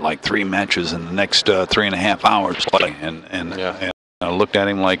I've got like 3 matches in the next 3.5 hours play, and I looked at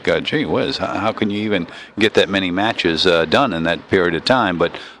him like, gee whiz, how can you even get that many matches done in that period of time?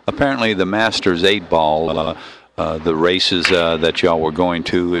 But apparently the Masters 8-ball, the races that y'all were going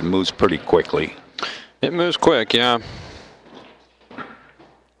to, it moves pretty quickly. It moves quick, yeah.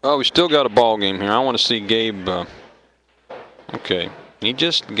 Oh, we still got a ball game here. I want to see Gabe. Okay, he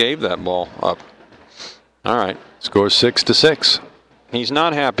just gave that ball up. All right. Scores 6-6. He's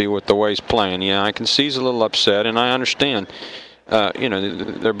not happy with the way he's playing. Yeah, I can see he's a little upset, and I understand.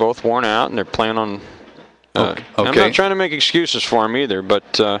 They're both worn out, and they're playing on. Okay. I'm not trying to make excuses for him either,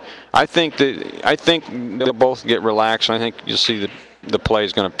 but I think they'll both get relaxed. I think you'll see the play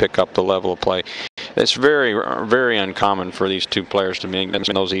is going to pick up the level of play. It's very, very uncommon for these two players to make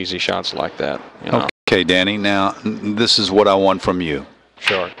those easy shots like that. Okay, Danny. Now, this is what I want from you.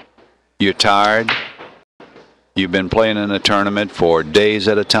 Sure. You're tired. You've been playing in a tournament for days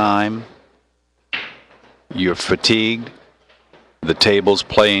at a time. You're fatigued. The table's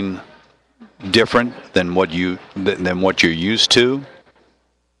playing different than what you're used to.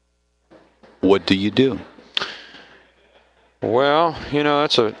 What do you do? Well,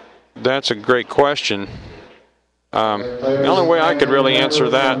 that's a great question. The only way I could really answer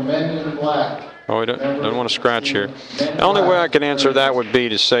that. Oh, I don't want to scratch here. The only way I could answer that would be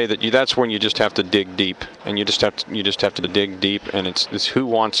to say that that's when you just have to dig deep, and you just have to dig deep, and it's who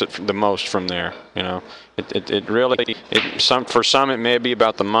wants it the most from there. It really for some it may be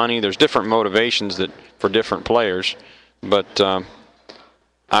about the money. There's different motivations for different players, but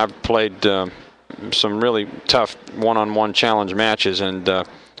I've played some really tough one-on-one challenge matches, and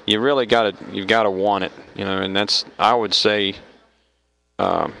you've got to want it, and that's, I would say,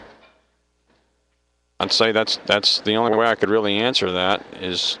 that's the only way I could really answer that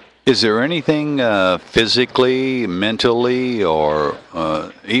is. Is there anything physically, mentally, or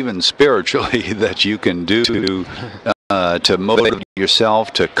even spiritually that you can do to motivate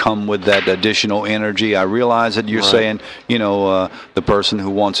yourself to come with that additional energy? I realize that you're saying, the person who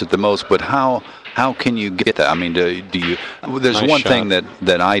wants it the most, but how can you get that? I mean, do you? There's nice one shot. thing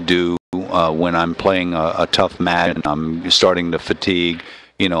that I do when I'm playing a tough match and I'm starting to fatigue.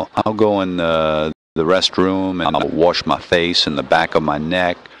 I'll go in the restroom and I'll wash my face and the back of my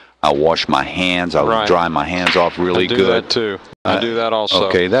neck. I'll wash my hands. I'll dry my hands off really good. I do that too. I do that also.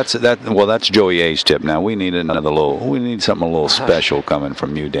 Okay, that's Joey A's tip. Now we need something a little special coming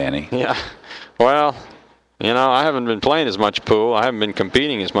from you, Danny. Yeah. Well, I haven't been playing as much pool. I haven't been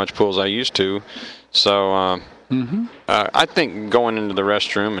competing as much pool as I used to. So I think going into the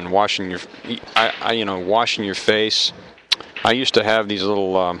restroom and washing your face. I used to have these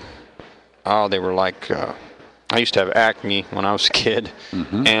little they were like I used to have acne when I was a kid,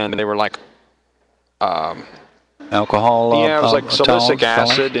 and they were like alcohol. Yeah, it was like salicylic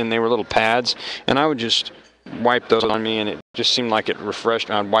acid, and they were little pads, and I would just wipe those on me, and it just seemed like it refreshed.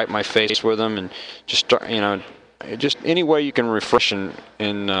 I'd wipe my face with them, and just start, just any way you can refresh and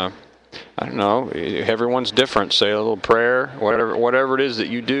I don't know. Everyone's different. Say a little prayer, whatever it is that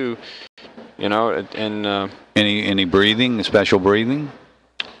you do, and any breathing, special breathing.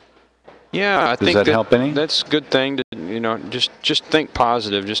 Yeah, I think that help any? That's a good thing to, just think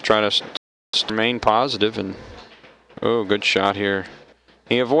positive. Just try to remain positive. And good shot here.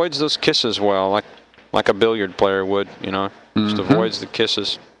 He avoids those kisses well, like a billiard player would. Just avoids the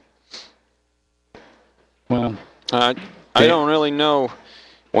kisses. Well, I don't really know.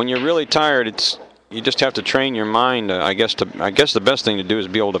 When you're really tired, you just have to train your mind. I guess the best thing to do is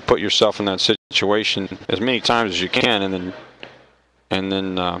be able to put yourself in that situation as many times as you can, and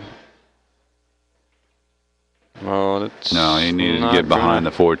then. Oh, that's no, he needed to get behind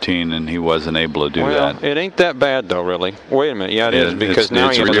the 14, and he wasn't able to do that. Well, it ain't that bad, though, really. Wait a minute. Yeah, it is, because now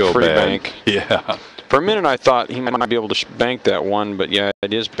he has a free bank. Yeah. For a minute, I thought he might be able to bank that one, but, yeah,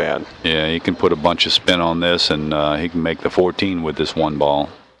 it is bad. Yeah, he can put a bunch of spin on this, and he can make the 14 with this one ball.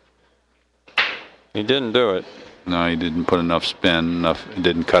 He didn't do it. No, he didn't put enough spin.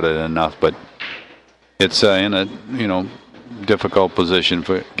 Didn't cut it enough, but it's in a, difficult position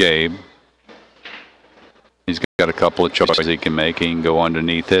for Gabe. He's got a couple of choices he can make. He can go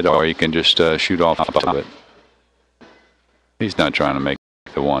underneath it, or he can just shoot off the top of it. He's not trying to make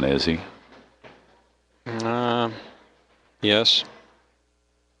the one, is he? Yes.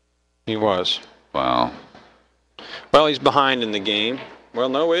 He was. Wow. Well, he's behind in the game. Well,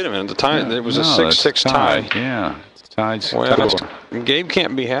 no, wait a minute. The tie. Yeah, It was no, a 6-6 tie. Yeah. It's tied. Well, Gabe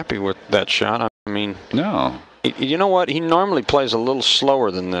can't be happy with that shot. I mean, no. You know what? He normally plays a little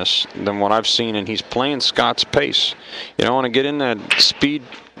slower than this, than what I've seen, and he's playing Scott's pace. You don't want to get in that speed.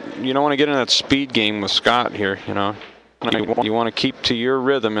 You don't want to get in that speed game with Scott here. You know, you want to keep to your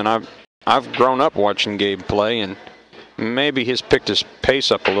rhythm. And I've grown up watching Gabe play, and maybe he's picked his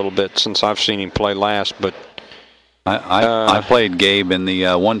pace up a little bit since I've seen him play last. But I played Gabe in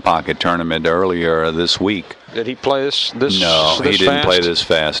the one pocket tournament earlier this week. Did he play this? No, he didn't fast? play this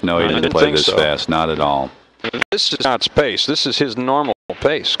fast. No, he didn't play this fast. Not at all. This is Scott's pace. This is his normal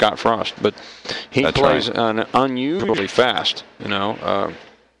pace, Scott Frost. But he plays unusually fast, you know.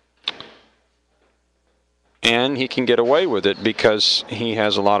 And he can get away with it because he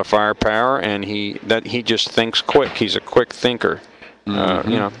has a lot of firepower, and he just thinks quick. He's a quick thinker, you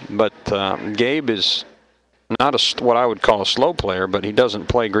know. But Gabe is not what I would call a slow player, but he doesn't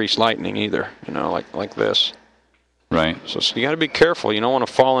play grease lightning either, you know, like this. Right. So you got to be careful. You don't want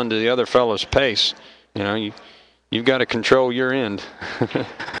to fall into the other fellow's pace. You know, you've got to control your end.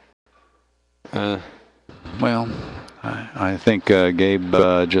 Well, I think Gabe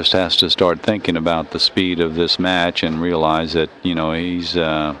just has to start thinking about the speed of this match and realize that, you know,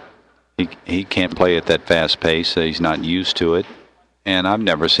 he can't play at that fast pace. He's not used to it, and I've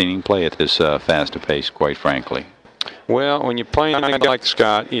never seen him play at this fast a pace, quite frankly. Well, when you're playing a guy like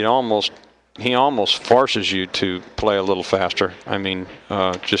Scott, he almost forces you to play a little faster. I mean,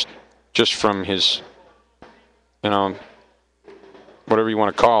 just from his, you know, whatever you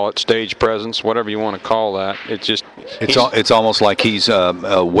want to call it, stage presence, whatever you want to call that. It's almost like he's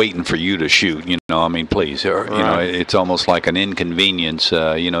waiting for you to shoot. You know, I mean, please, you know, it's almost like an inconvenience.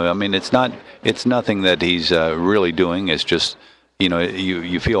 You know, I mean, it's nothing that he's really doing. It's just, you know,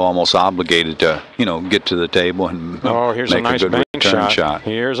 you feel almost obligated to, you know, get to the table and here's make a nice good bank return shot.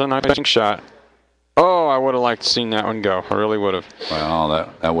 Here's a nice bank shot. Oh, I would have liked to seen that one go. I really would have.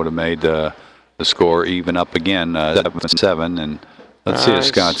 Well, that would have made the score even up again, 7-7, and let's see if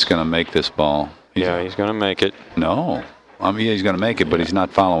Scott's going to make this ball. He's going to make it. No, I mean, he's going to make it, but he's not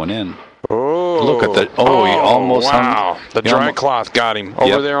following in. Oh, look at that! Oh, he almost wow! hung. The dry cloth got him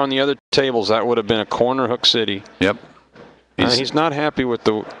over there on the other tables. That would have been a corner hook city. Yep. He's not happy with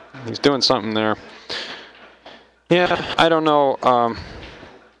he's doing something there. Yeah, I don't know. I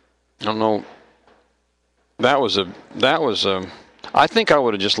don't know. That was I think I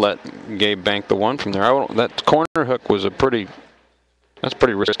would have just let Gabe bank the one from there. That corner hook was that's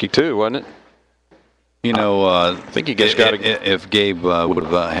pretty risky too, wasn't it? You know, I think you guys got to. If Gabe would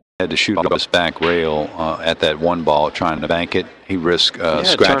have had to shoot off his back rail at that one ball trying to bank it, he risked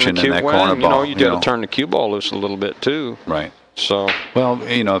scratching in that corner ball. You got to turn the cue ball loose a little bit too. Right. So. Well,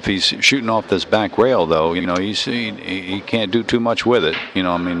 you know, if he's shooting off this back rail, though, you know, he can't do too much with it. You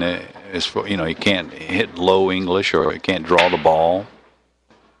know, I mean, you know, he can't hit low English or he can't draw the ball.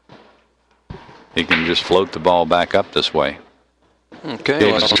 He can just float the ball back up this way.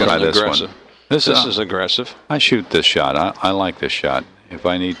 Okay, let's try this aggressive. one. This is aggressive. I shoot this shot. I like this shot. If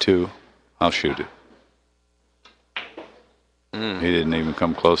I need to, I'll shoot it. He didn't even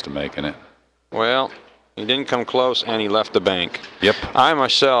come close to making it. Well, he didn't come close, and he left the bank. Yep. I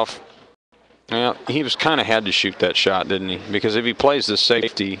myself, well, he was kind of had to shoot that shot, didn't he? Because if he plays the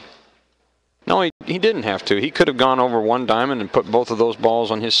safety, no, he didn't have to. He could have gone over one diamond and put both of those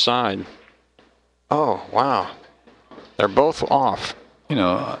balls on his side. Oh, wow. They're both off. You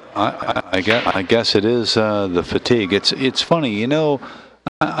know, I guess it is the fatigue. It's funny, you know.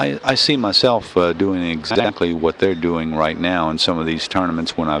 I see myself doing exactly what they're doing right now in some of these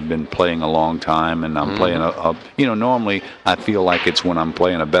tournaments when I've been playing a long time and I'm playing you know, normally I feel like it's when I'm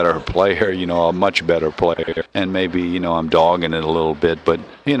playing a better player, you know, a much better player, and maybe, you know, I'm dogging it a little bit, but,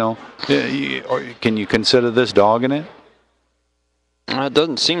 you know, can you consider this dogging it? It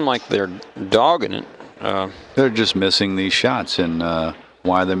doesn't seem like they're dogging it. They're just missing these shots, and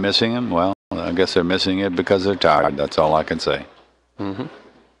why they're missing them? Well, I guess they're missing it because they're tired. That's all I can say.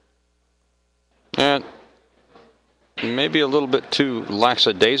 And maybe a little bit too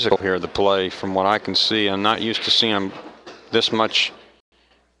lackadaisical here, the play, from what I can see. I'm not used to seeing them this much.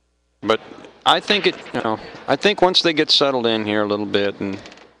 But I think I think once they get settled in here a little bit, and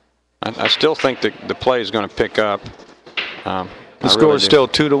I still think the play is going to pick up. The score is still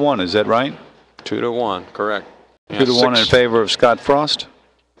 2-1, is that right? 2-1, correct. Yeah, 2-1 in favor of Scott Frost?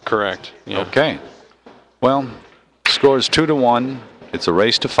 Correct. Yeah. Okay. Well, score is 2-1. It's a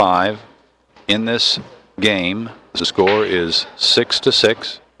race to 5 in this game. The score is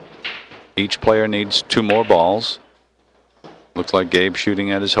 6-6. Each player needs 2 more balls. Looks like Gabe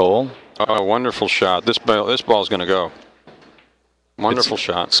shooting at his hole. Oh, wonderful shot. This ball's going to go. Wonderful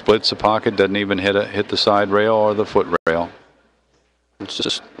shot. Splits the pocket, doesn't even hit the side rail or the foot rail. It's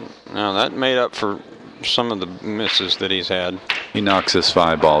just, now that made up for some of the misses that he's had. He knocks this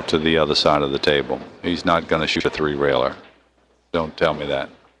 5-ball to the other side of the table. He's not going to shoot a 3-railer. Don't tell me that.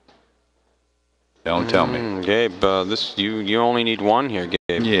 Don't tell me. Gabe, you only need 1 here,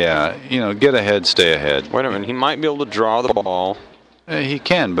 Gabe. Yeah, get ahead, stay ahead. Wait a minute, he might be able to draw the ball. He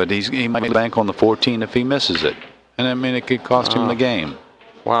can, but he might bank on the 14 if he misses it. And I mean, it could cost him the game.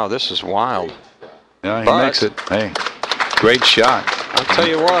 Wow, this is wild. Yeah, he makes it. Hey, great shot. I'll tell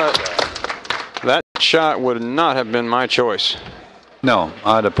you what, that shot would not have been my choice. No,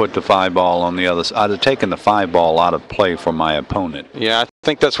 I'd have put the 5-ball on the other side. I'd have taken the 5-ball out of play for my opponent. Yeah, I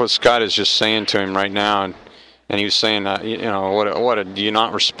think that's what Scott is just saying to him right now. And he was saying, what, do you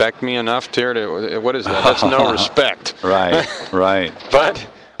not respect me enough, Tier? What is that? That's no respect. Right, right. But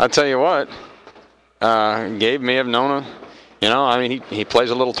I'll tell you what, Gabe may have known he plays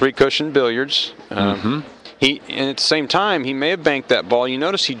a little 3-cushion billiards. And at the same time, he may have banked that ball. You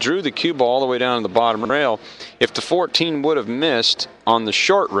notice he drew the cue ball all the way down to the bottom rail. If the 14 would have missed on the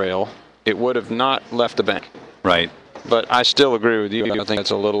short rail, it would have not left the bank. Right. But I still agree with you. I think it's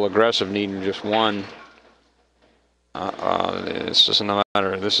a little aggressive needing just 1. It's just no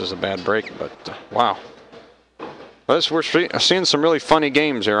matter. This is a bad break, but wow. We're seeing some really funny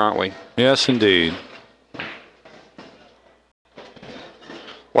games here, aren't we? Yes, indeed.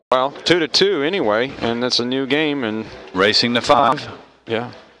 Well, 2-2 anyway, and that's a new game. And racing to 5.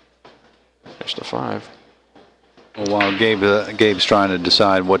 Yeah, just a 5. Well, while Gabe's trying to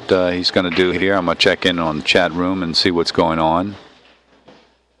decide what he's going to do here, I'm going to check in on the chat room and see what's going on.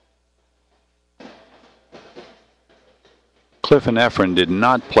 Cliff and Efren did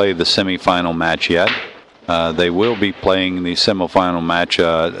not play the semifinal match yet. They will be playing the semifinal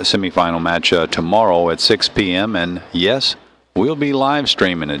match tomorrow at 6 p.m. And yes, we'll be live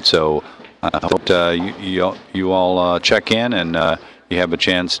streaming it. So I hope you all check in and you have a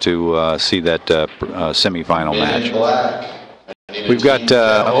chance to see that semifinal match. We've got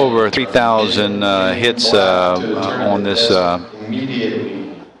over 3,000 hits on this.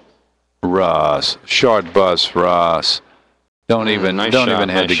 Russ, short bus, Russ. Don't even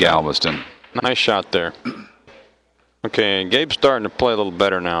head to Galveston. Nice shot there. Okay, Gabe's starting to play a little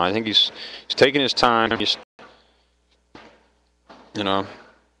better now. I think he's taking his time. He's,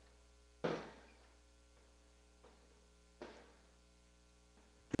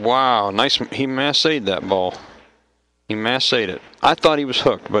 wow, nice. He massaged that ball. He massaged it. I thought he was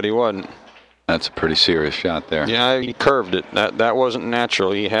hooked, but he wasn't. That's a pretty serious shot there. Yeah, he curved it. That wasn't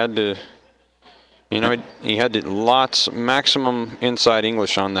natural. He had to. He had maximum inside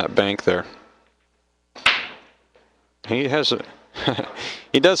English on that bank there. He has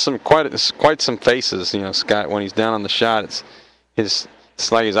he does quite some faces, Scott, when he's down on the shot. It's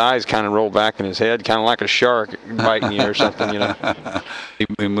like his eyes kind of roll back in his head, kind of like a shark biting you or something,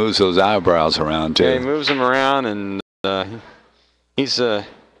 He moves those eyebrows around too. Yeah, he moves them around, and he's you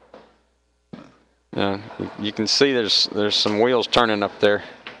can see there's some wheels turning up there.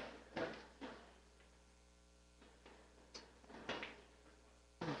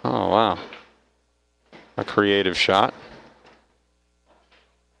 Oh, wow. A creative shot.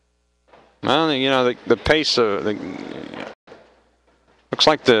 Well, the pace of looks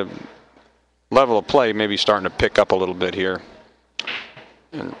like the level of play may be starting to pick up a little bit here.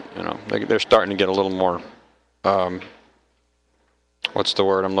 And, they're starting to get a little more, what's the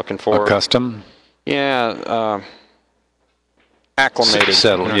word I'm looking for? Accustomed? Yeah, acclimated.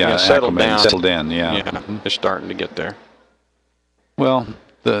 Settled down. Settled in, yeah. Yeah, they're starting to get there. Well,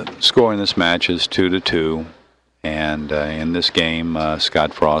 the score in this match is 2-2, and in this game,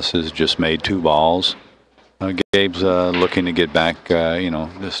 Scott Frost has just made 2 balls. Gabe's looking to get back,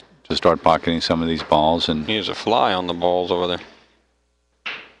 just to start pocketing some of these balls. And he has a fly on the balls over there.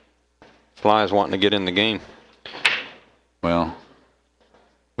 Fly's wanting to get in the game. Well,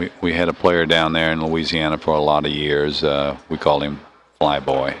 we had a player down there in Louisiana for a lot of years. We called him Fly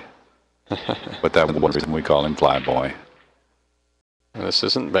Boy, but that was the reason we call him Fly Boy. This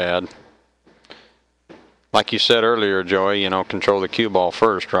isn't bad. Like you said earlier, Joey, control the cue ball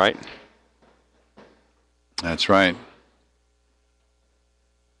first, right? That's right.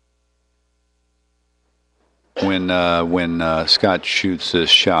 When Scott shoots this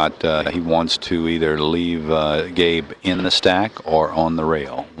shot, he wants to either leave Gabe in the stack or on the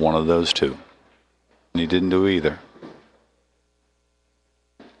rail, one of those two. And he didn't do either.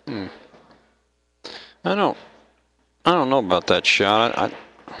 I don't know about that shot.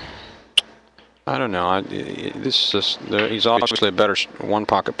 I don't know. This is just, he's obviously a better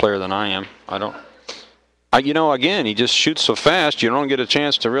one-pocket player than I am. You know, again, he just shoots so fast, you don't get a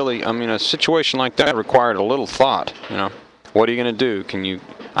chance to really, I mean, a situation like that required a little thought, you know. What are you going to do?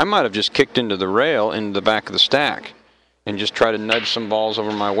 I might have just kicked into the rail in the back of the stack and just try to nudge some balls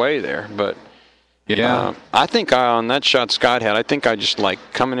over my way there. But, yeah, I think on that shot Scott had, I think I just like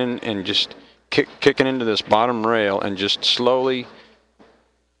coming in and just kicking into this bottom rail and just slowly,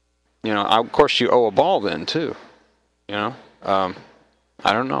 you know, of course you owe a ball then too, you know. I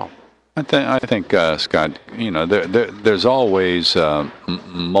don't know. I think Scott, you know, there's always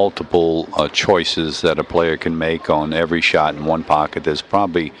multiple choices that a player can make on every shot in one pocket. There's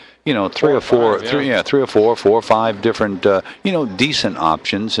probably, you know, three or four, four or five different, you know, decent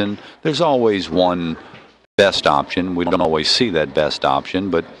options, and there's always one best option. We don't always see that best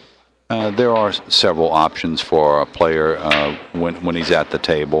option, but there are several options for a player when he's at the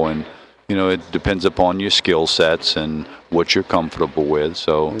table, and you know, it depends upon your skill sets and what you're comfortable with.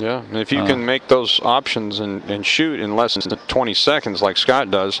 So yeah, and if you can make those options and shoot in less than 20 seconds like Scott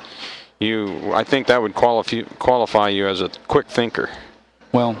does, I think that would qualify you as a quick thinker.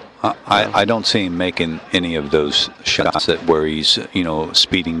 Well, I don't see him making any of those shots where he's, you know,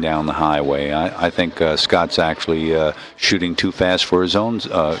 speeding down the highway. I think Scott's actually shooting too fast for his own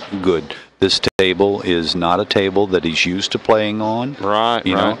good. This table is not a table that he's used to playing on. Right,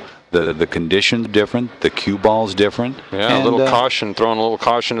 you know, the conditions different, the cue ball's different. Yeah, and, a little caution, throwing a little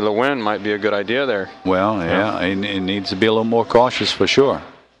caution to the wind might be a good idea there. Well, yeah, it needs to be a little more cautious for sure.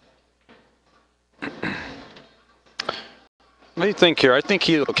 What do you think here? I think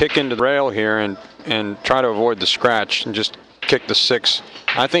he'll kick into the rail here and try to avoid the scratch and just kick the 6.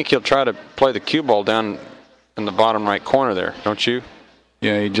 I think he'll try to play the cue ball down in the bottom right corner there, don't you?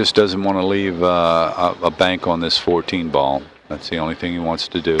 Yeah, he just doesn't want to leave a bank on this 14 ball. That's the only thing he wants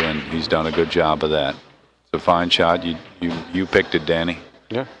to do, and he's done a good job of that. It's a fine shot. You picked it, Danny.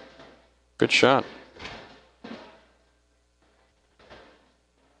 Yeah, good shot.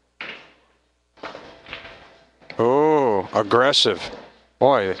 Oh, aggressive.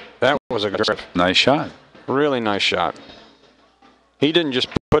 Boy, that was aggressive. Nice shot. Really nice shot. He didn't just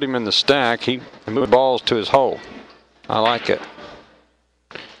put him in the stack. He moved balls to his hole. I like it.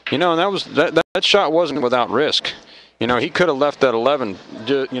 You know, and that shot wasn't without risk. You know, he could have left that 11,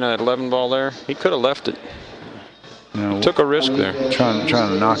 you know, that 11 ball there. He could have left it. You know, took a risk there. Trying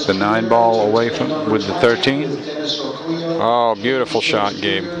to knock the 9 ball away with the 13. Oh, beautiful shot,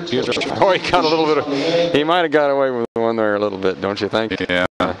 Gabe. Beautiful shot. Oh, he got a little bit he might have got away with one there a little bit, don't you think? Yeah.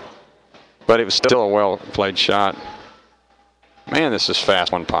 But it was still a well-played shot. Man, this is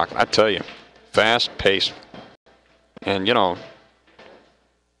fast one pocket. I tell you, fast pace. And, you know,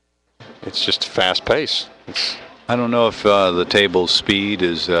 it's just fast pace. I don't know if the table's speed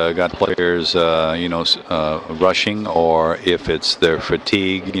has got players, you know, rushing, or if it's their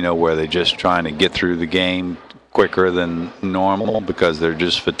fatigue, you know, where they're just trying to get through the game quicker than normal because they're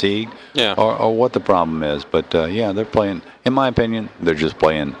just fatigued. Yeah. Or what the problem is. But, yeah, they're playing, in my opinion, they're just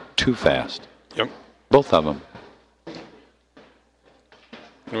playing too fast. Yep. Both of them.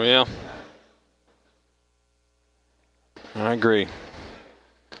 Well, I agree.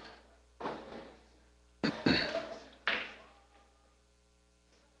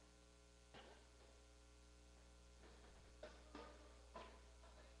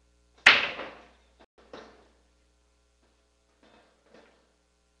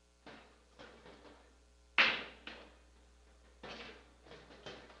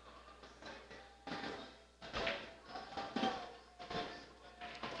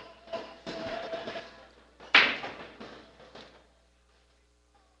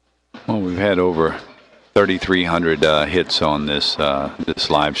 Well, we've had over 3,300 hits on this this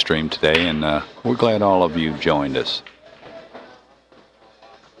live stream today, and we're glad all of you joined us.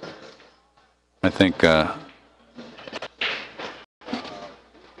 I think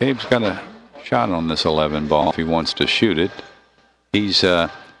Gabe's got a shot on this 11 ball if he wants to shoot it.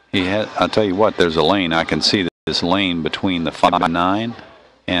 I'll tell you what, there's a lane. I can see this lane between the 5 and 9,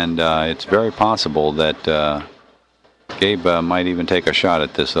 and it's very possible that Gabe might even take a shot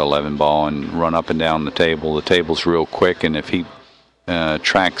at this 11 ball and run up and down the table. The table's real quick, and if he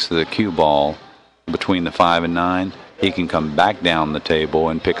tracks the cue ball between the 5 and 9, he can come back down the table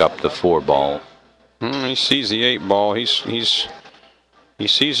and pick up the 4 ball. He sees the 8 ball. He sees the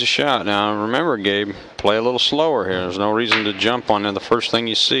shot. Now, remember, Gabe, play a little slower here. There's no reason to jump on the first thing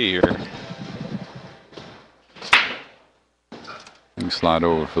you see here. You can slide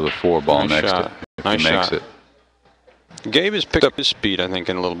over for the 4 ball nice next shot. to if nice he makes shot. it. Gabe has picked up his speed, I think,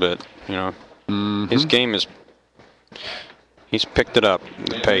 in a little bit. You know, his game is He's picked it up,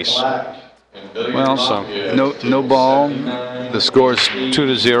 the pace. Well, So no ball. The score's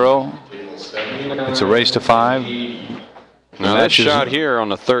 2-0. It's a race to 5. Now that shot here on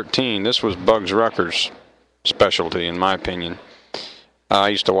the 13, this was Bugs Rucker's specialty, in my opinion. I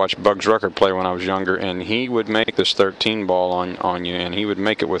used to watch Bugs Rucker play when I was younger, and he would make this 13 ball on you, and he would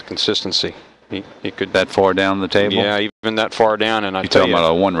make it with consistency. He could that far down the table. Yeah, even that far down. And I You're tell talking you,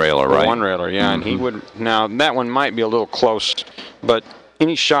 about a one-railer, right? A one-railer, yeah. And he would. Now that one might be a little close, but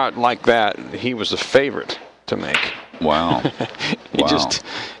any shot like that, he was the favorite to make. Wow. He just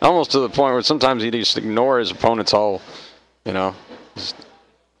almost to the point where sometimes he'd just ignore his opponent's hole. You know,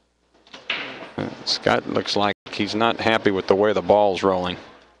 Scott looks like he's not happy with the way the ball's rolling.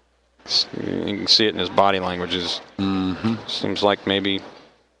 You can see it in his body language. Seems like maybe,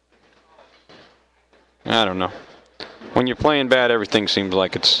 I don't know. When you're playing bad, everything seems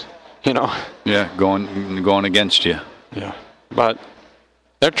like it's, you know. Yeah, going against you. Yeah, but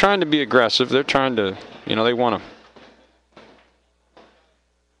they're trying to be aggressive. They're trying to, you know, they want to.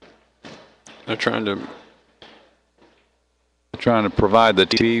 They're trying to provide the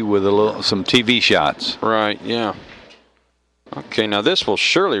TV with some TV shots. Right, yeah. Okay, now this will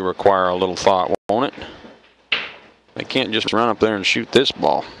surely require a little thought, won't it? They can't just run up there and shoot this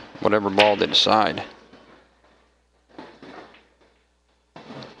ball, whatever ball they decide.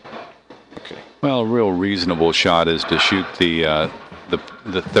 Okay. Well, a real reasonable shot is to shoot the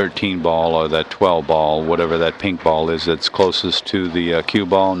 13 ball or that 12 ball, whatever that pink ball is that's closest to the cue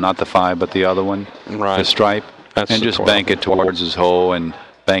ball, not the 5, but the other one, right. The stripe. That's and just 12. bank it towards his hole and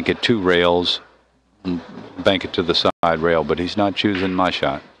bank it 2 rails, bank it to the side rail. But he's not choosing my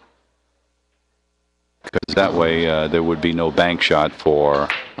shot because that way there would be no bank shot for.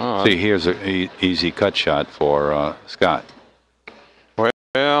 See, here's an easy cut shot for Scott.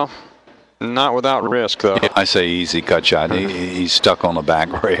 Well, not without risk though. Yeah, I say easy cut shot. He's stuck on the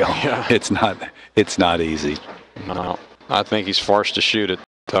back rail. Yeah. It's not easy. No, I think he's forced to shoot it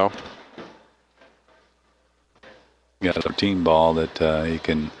though. Got a 13 ball that he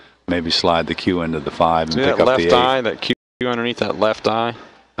can maybe slide the cue into the 5 and pick that up the 8. left eye, that cue underneath that left eye.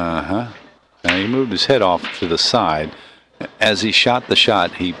 And he moved his head off to the side. As he shot the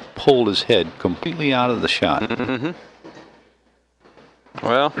shot, he pulled his head completely out of the shot.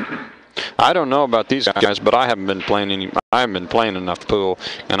 Well, I don't know about these guys, but I haven't been playing enough pool,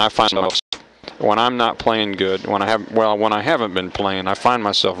 and I find myself when I'm not playing good, when I haven't been playing, I find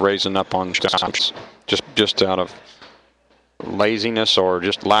myself raising up on shots just out of laziness or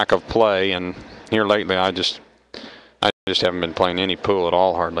just lack of play. And here lately, I just haven't been playing any pool at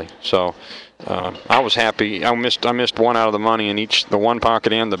all, hardly. So I was happy. I missed one out of the money in the one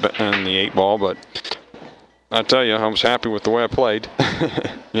pocket and the 8 ball, but I tell you, I was happy with the way I played.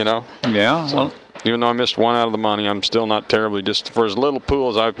 You know. Yeah. So, well, even though I missed one out of the money, I'm still not terribly. Just for as little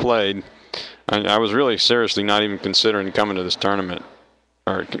pool as I've played, I was really seriously not even considering coming to this tournament,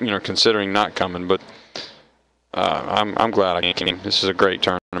 or considering not coming, but. I'm glad I came. This is a great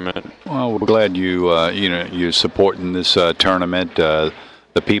tournament. Well, we're glad you're supporting this tournament. The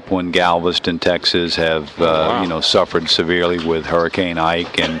people in Galveston, Texas, have suffered severely with Hurricane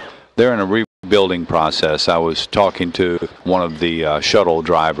Ike, and they're in a rebuilding process. I was talking to one of the shuttle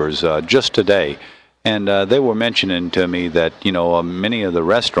drivers just today, and they were mentioning to me that many of the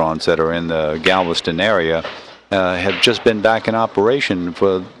restaurants that are in the Galveston area have just been back in operation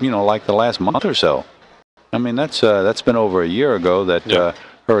for like the last month or so. I mean, that's been over a year ago that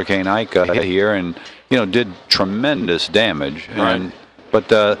Hurricane Ike hit here and did tremendous damage. Right. But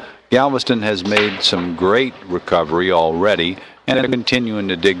Galveston has made some great recovery already, and they're continuing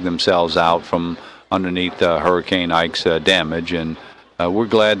to dig themselves out from underneath Hurricane Ike's damage. And we're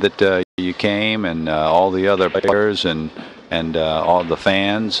glad that you came, and all the other players and all the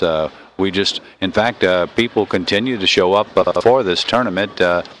fans. In fact, people continue to show up for this tournament.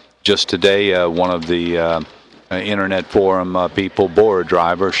 Just today, one of the internet forum people, Bora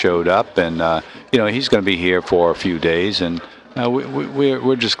Driver, showed up, and he's going to be here for a few days, and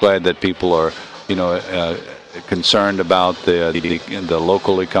we're just glad that people are concerned about the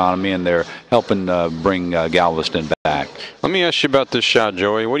local economy, and they're helping bring Galveston back. Let me ask you about this shot,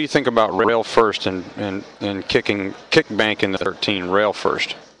 Joey. What do you think about rail first and kick bank in the 13 rail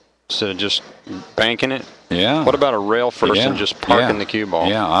first instead of just banking it? Yeah. What about a rail first and just parking the cue ball?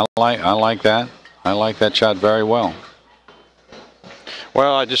 Yeah, I like that. I like that shot very well.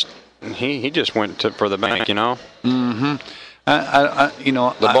 Well, he just went for the bank, Mm-hmm.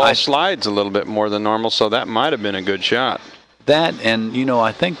 The ball slides a little bit more than normal, so that might have been a good shot. That, and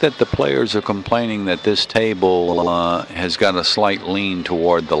I think that the players are complaining that this table has got a slight lean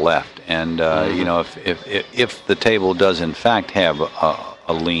toward the left, And you know, if the table does in fact have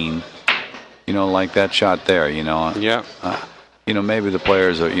a lean, you know, like that shot there, you know. Yeah. You know, maybe the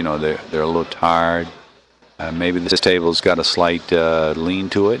players are, you know, they're a little tired. Maybe this table's got a slight lean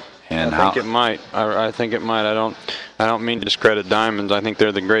to it. And I think it might. I think it might. I don't mean to discredit diamonds. I think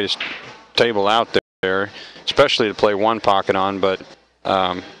they're the greatest table out there, especially to play one pocket on. But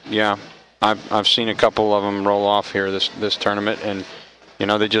yeah, I've seen a couple of them roll off here this tournament, and you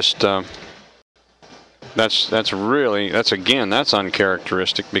know, they just that's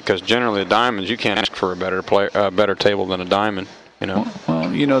uncharacteristic, because generally the diamonds, you can't ask for a better table than a diamond. You know.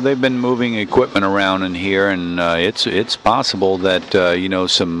 Well, you know, they've been moving equipment around in here, and it's possible that you know,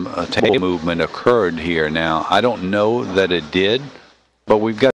 some table movement occurred here. Now, I don't know that it did, but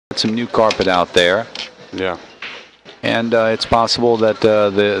we've got some new carpet out there. Yeah. And it's possible that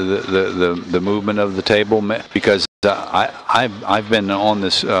the movement of the table, because I've been on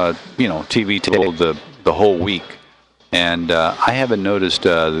this you know, TV table the whole week, and I haven't noticed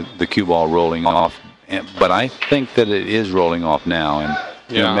the cue ball rolling off. But I think that it is rolling off now, and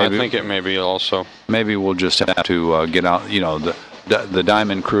yeah, know, maybe, I think it may be also. Maybe we'll just have to get out. You know, the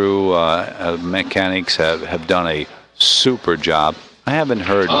Diamond crew mechanics have done a super job. I haven't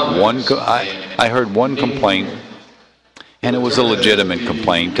heard one. I heard one complaint, and it was a legitimate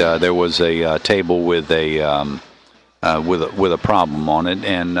complaint. There was a table with a problem on it,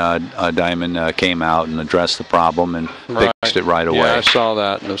 and Diamond came out and addressed the problem and fixed it right away. Yeah, I saw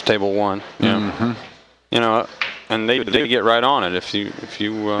that. It was table 1. Yeah. Mm-hmm. You know, and they get right on it. If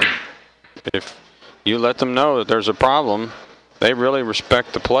you let them know that there's a problem, they really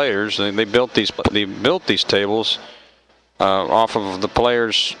respect the players. They built these tables off of the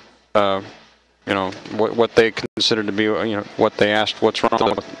players. You know, what they considered to be, you know, what they asked, what's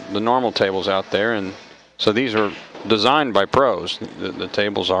wrong with the normal tables out there, and so these are designed by pros. The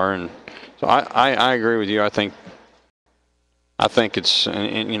tables are, and so I agree with you. I think it's,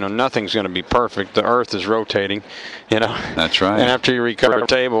 you know, nothing's going to be perfect. The Earth is rotating, you know. That's right. And after you recover a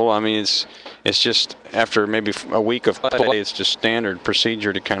table, I mean, it's just after maybe a week of play, it's just standard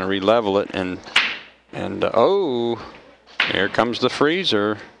procedure to kind of re-level it. And oh, here comes the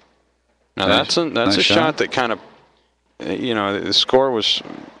freezer. Now that's a shot that kind of, you know, the score was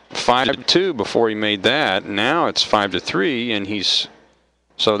 5-2 before he made that. Now it's 5-3, and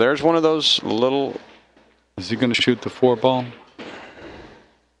so there's one of those little. Is he going to shoot the 4-ball?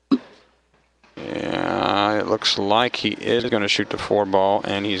 Yeah, it looks like he is going to shoot the 4-ball,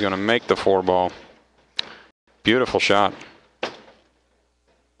 and he's going to make the 4-ball. Beautiful shot.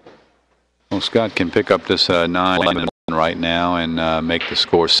 Well, Scott can pick up this 9 right now and make the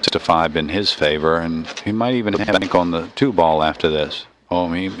score 6-5 in his favor, and he might even have a bank on the 2-ball after this.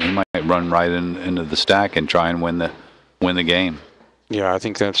 Oh, he might run right into the stack and try and win the game. Yeah, I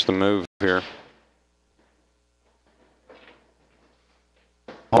think that's the move here.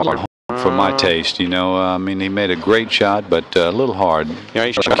 For my taste, you know, I mean, he made a great shot, but a little hard. Yeah,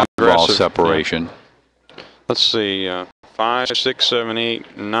 he shot ball separation. Yeah. Let's see, 5, 6, 7,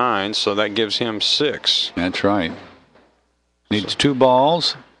 8, 9. So that gives him 6. That's right. Needs 2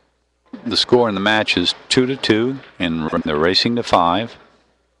 balls. The score in the match is 2-2, and they're racing to 5.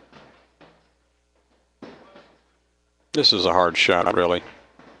 This is a hard shot, really,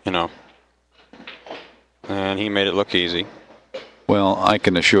 you know. And he made it look easy. Well, I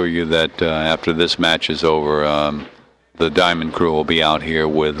can assure you that after this match is over, the Diamond crew will be out here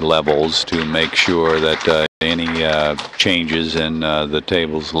with levels to make sure that any changes in the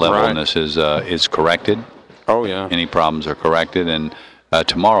table's levelness is corrected. Oh, yeah. Any problems are corrected. And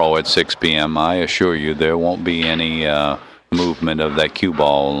tomorrow at 6 p.m., I assure you there won't be any movement of that cue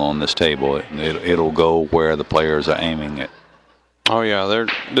ball on this table. It'll go where the players are aiming it. Oh yeah,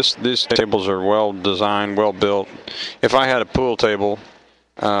 these tables are well designed, well built. If I had a pool table,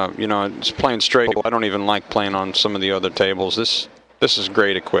 you know, it's playing straight. I don't even like playing on some of the other tables. This is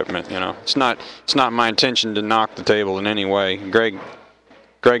great equipment. You know, it's not my intention to knock the table in any way. Greg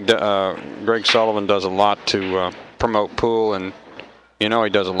Sullivan does a lot to promote pool, and you know,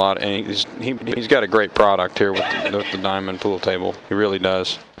 he does a lot. And he's got a great product here with the Diamond pool table. He really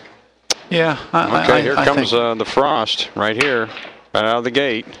does. Yeah. Okay, here comes the frost right here. Right out of the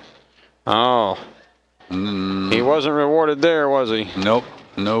gate. Oh. He wasn't rewarded there, was he? Nope.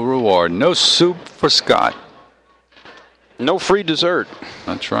 No reward. No soup for Scott. No free dessert.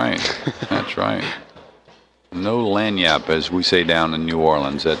 That's right. That's right. No lanyap, as we say down in New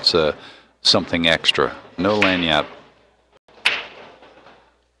Orleans. That's something extra. No lanyap.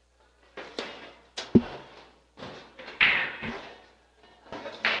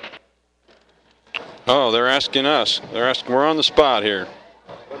 Oh, they're asking us. We're on the spot here.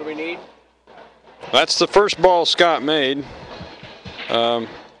 What do we we need? That's the first ball Scott made.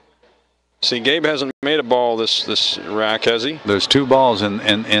 See, Gabe hasn't made a ball this rack, has he? There's 2 balls in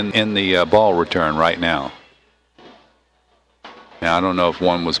the ball return right now. Now, I don't know if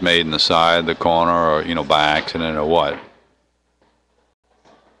one was made in the side, the corner, or, you know, by accident or what.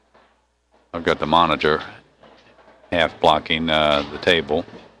 I've got the monitor half blocking the table.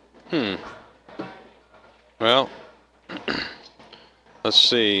 Well, let's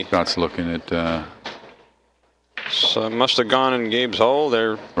see. Scott's looking at... So it must have gone in Gabe's hole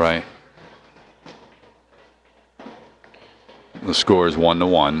there. Right. The score is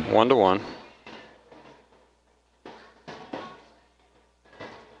 1-1. 1-1.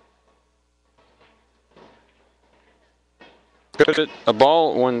 Could a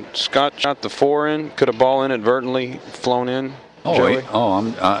ball, when Scott shot the 4 in, could a ball inadvertently flown in? Oh, Joey?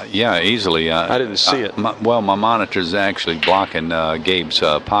 yeah, easily. I didn't see it. My monitor's actually blocking Gabe's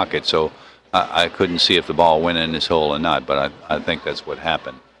pocket, so I couldn't see if the ball went in his hole or not, but I think that's what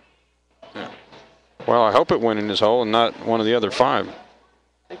happened. Yeah. Well, I hope it went in his hole and not one of the other 5.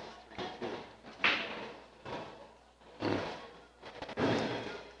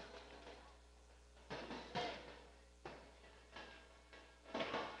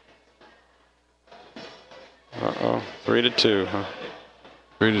 Uh-oh, 3-2, huh?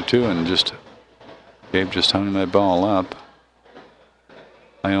 3-2, and Gabe just hung that ball up.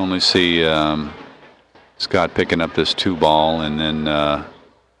 I only see Scott picking up this 2 ball and then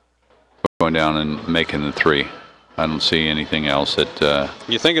going down and making the 3. I don't see anything else that...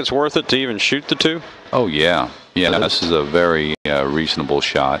 You think it's worth it to even shoot the 2? Oh, yeah. Yeah, this is a very reasonable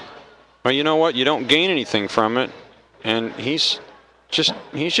shot. Well, you know what? You don't gain anything from it, and he's just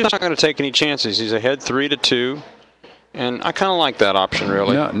not going to take any chances. He's ahead 3-2, and I kind of like that option,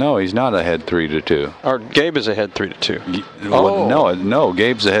 really. No, he's not ahead 3-2. Or Gabe is ahead 3-2. Oh. No,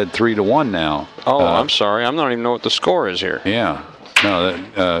 Gabe's ahead 3-1 now. Oh, I'm sorry. I don't even know what the score is here. Yeah.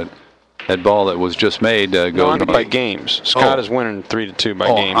 No, that ball that was just made goes... No, I'm by games. Scott is winning 3-2 by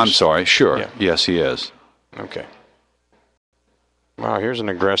games. I'm sorry. Sure. Yeah. Yes, he is. Okay. Wow, here's an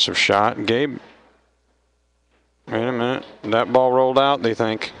aggressive shot. Gabe, wait a minute. That ball rolled out, they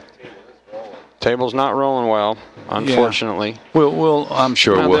think. Table's not rolling well, unfortunately. Yeah. I'm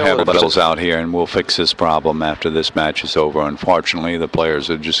sure we'll have bells out here, and we'll fix this problem after this match is over. Unfortunately, the players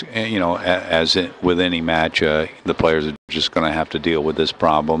are just, you know, with any match, the players are just going to have to deal with this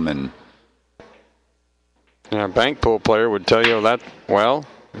problem. And yeah, a bank pool player would tell you that, well,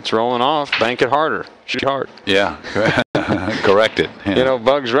 it's rolling off. Bank it harder. Shoot hard. Yeah, correct it. Yeah. You know,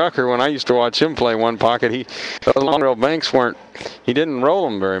 Bugs Rucker, when I used to watch him play one pocket, those long rail banks he didn't roll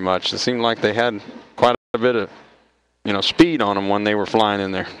them very much. It seemed like they had quite a bit of, you know, speed on them when they were flying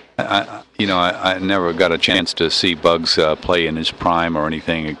in there. I never got a chance to see Bugs play in his prime or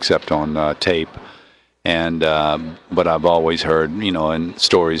anything except on tape. And but I've always heard, you know, in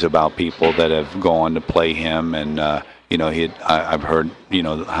stories about people that have gone to play him, and you know, I've heard, you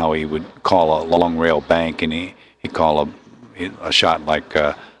know, how he would call a long rail bank, and he'd call a shot like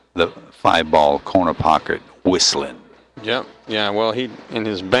the 5-ball corner pocket whistling. Yep. Yeah. Well, in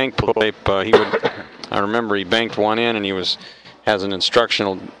his bank tape, he would. I remember he banked one in, and has an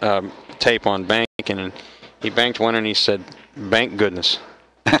instructional tape on banking, and he banked one, and he said, "Bank goodness."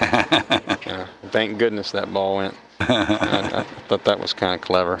 Thank goodness that ball went. I thought that was kind of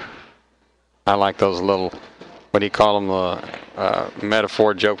clever. I like those little, what do you call them,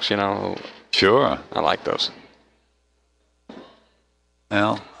 metaphor jokes, you know? Sure. I like those.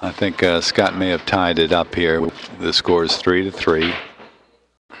 Well, I think Scott may have tied it up here. The score is 3-3.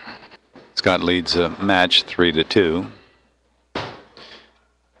 Scott leads a match 3-2.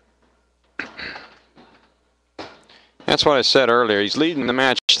 That's what I said earlier. He's leading the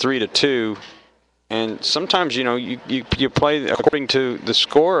match 3-2, and sometimes, you know, you play according to the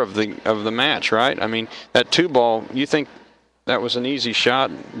score of the match, right? I mean, that 2-ball. You think that was an easy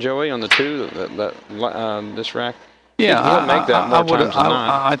shot, Joey, on the 2 this rack? Yeah, he'll make that more times than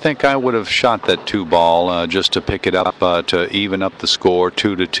not. I think I would have shot that 2-ball just to pick it up to even up the score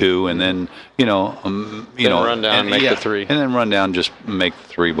 2-2, and then run down and make the 3, and then run down, just make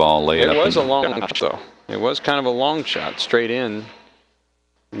the 3-ball, lay it up. It was a long shot, though. It was kind of a long shot, straight in.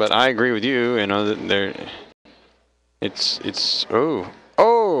 But I agree with you. You know that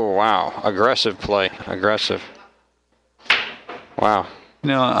oh wow, aggressive play, aggressive. Wow. You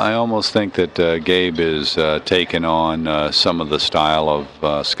know, I almost think that Gabe is taking on some of the style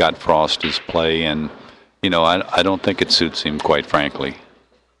of Scott Frost's play, and you know, I don't think it suits him, quite frankly.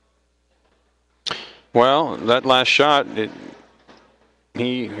 Well, that last shot,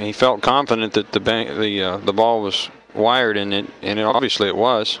 he felt confident that the ball was wired in it, and obviously it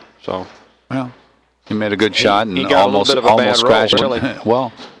was. So. Well, he made a good shot and he got almost a little bit of a bad scratched roll, it. really.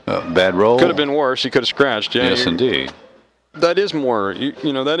 Well, bad roll. Could have been worse. He could have scratched. Yeah. Yes, indeed. That is more.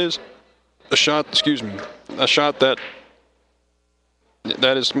 You know, that is a shot. Excuse me. A shot that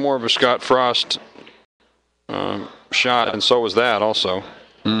is more of a Scott Frost shot, and so was that also.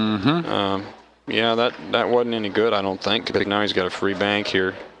 Mm-hmm. Yeah, that wasn't any good, I don't think. But now he's got a free bank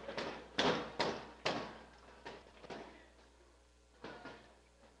here.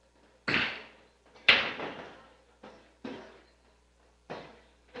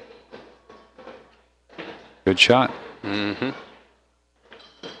 Good shot. Mm-hmm.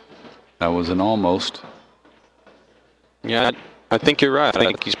 That was an almost. Yeah, I think you're right. I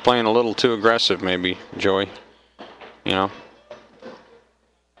think he's playing a little too aggressive, maybe, Joey. You know.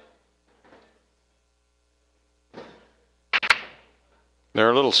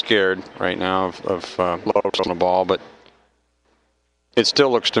 They're a little scared right now of Lopes on the ball, but it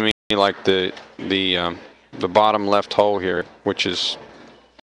still looks to me like the bottom left hole here, which is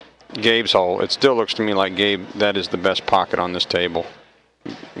Gabe's hole. It still looks to me like Gabe, that is the best pocket on this table,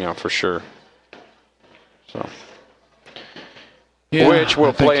 you know, for sure. So, yeah, which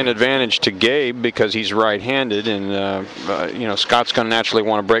will play an advantage to Gabe because he's right-handed, and you know, Scott's going to naturally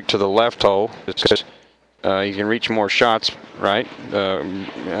want to break to the left hole because he can reach more shots, right?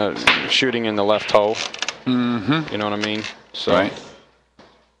 Shooting in the left hole. Mm-hmm. You know what I mean? So, right.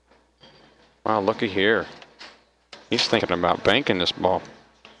 Wow, looky here. He's thinking about banking this ball.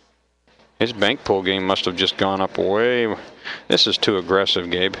 His bank pull game must have just gone up way. This is too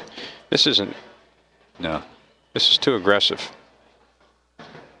aggressive, Gabe. This isn't. No. This is too aggressive.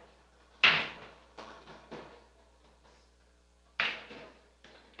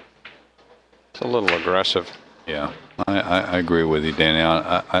 It's a little aggressive. Yeah, I agree with you, Danny.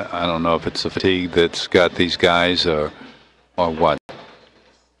 I don't know if it's the fatigue that's got these guys or what.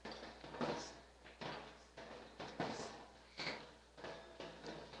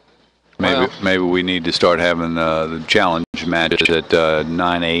 Maybe we need to start having the challenge matches at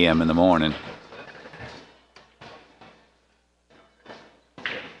 9 a.m. in the morning.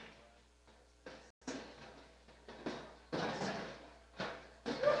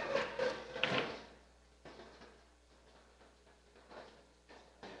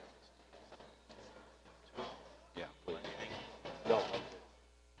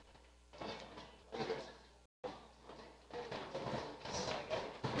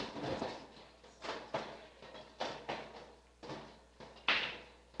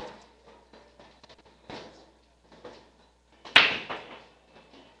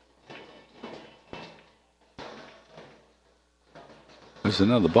 There's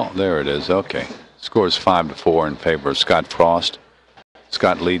another ball. There it is. Okay. Scores 5-4 in favor of Scott Frost.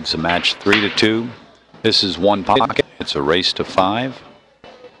 Scott leads the match 3-2. This is one pocket. It's a race to 5.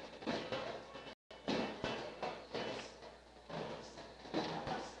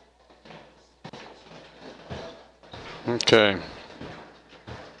 Okay.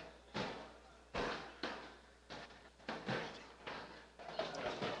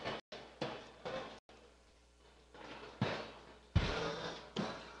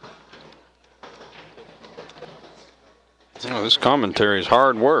 Oh, this commentary is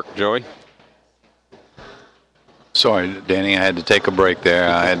hard work, Joey. Sorry, Danny, I had to take a break there.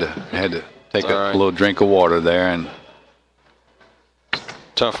 I had to take a little drink of water there, and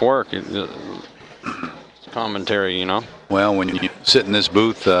tough work. Commentary, you know. Well, when you sit in this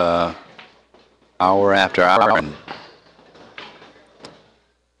booth hour after hour and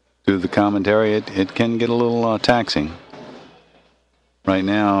do the commentary, it can get a little taxing. Right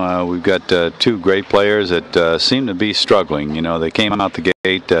now, we've got two great players that seem to be struggling. You know, they came out the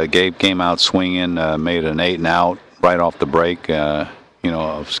gate. Gabe came out swinging, made an 8-and-out right off the break. You know,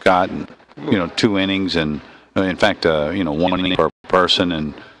 of Scott, and 2 innings, and in fact, 1 inning per person,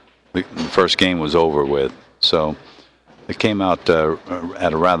 and the first game was over with. So they came out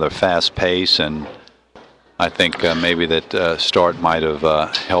at a rather fast pace, and I think maybe that start might have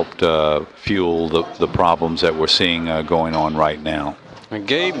helped fuel the problems that we're seeing going on right now. And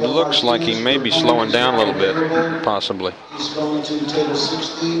Gabe looks like he may be slowing down a little bit, possibly. He's going to table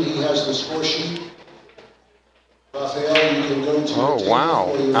 16. He has the score sheet. Raphael, you can go to Oh,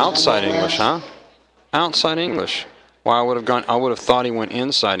 wow. Outside English, huh? Outside English. Well, I would have thought he went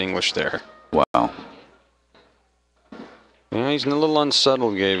inside English there. Wow. Yeah, he's a little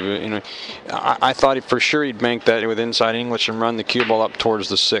unsettled, Gabe. You know, I thought for sure he'd bank that with inside English and run the cue ball up towards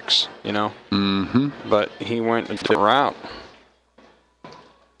the 6, you know? Mm-hmm. But he went a different route.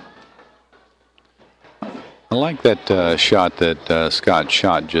 I like that shot that Scott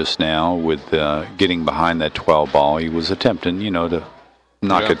shot just now with getting behind that 12 ball. He was attempting, you know, to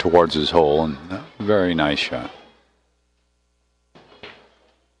knock it towards his hole, and very nice shot.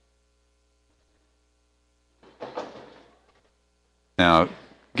 Now,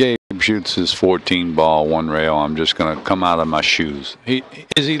 Gabe shoots his 14 ball, one rail. I'm just going to come out of my shoes.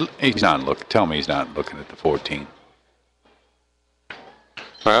 He's not looking. Tell me he's not looking at the 14.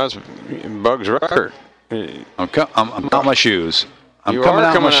 Well, that's Bug's record. I'm out of my shoes. You are coming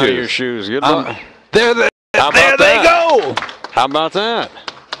out of your shoes. Good luck. There they go. How about that?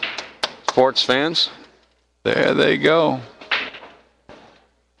 Sports fans. There they go.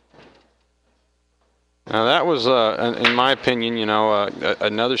 Now that was, in my opinion, you know,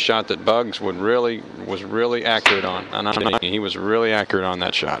 another shot that Bugs was really accurate on. And I mean, he was really accurate on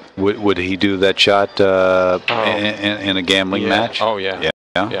that shot. Would he do that shot in a gambling match? Oh yeah.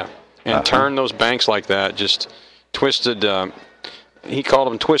 Yeah. And turn those banks like that, just twisted. He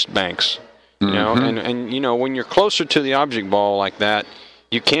called them twist banks. You know, and you know, when you're closer to the object ball like that,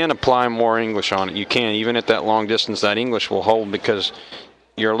 you can apply more English on it. You can, even at that long distance, that English will hold because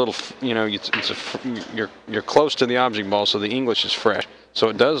you're a little, you know, you're close to the object ball, so the English is fresh. So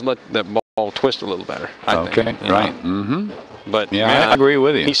it does let that ball twist a little better, I think. Right. But yeah, man, I agree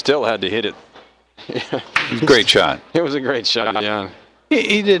with you. He still had to hit it. It was a great shot. It was a great shot, yeah.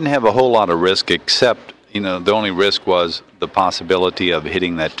 He didn't have a whole lot of risk, except, you know, the only risk was the possibility of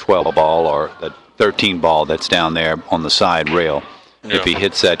hitting that 12 ball or that 13 ball that's down there on the side rail. Yeah. If he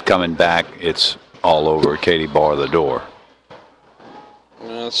hits that coming back, it's all over Katie bar the door.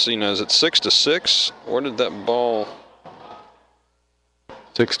 Let's see now, is it 6-6? Where did that ball?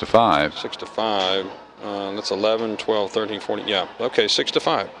 6-5. 6-5. That's 11, 12, 13, 14. Yeah, okay,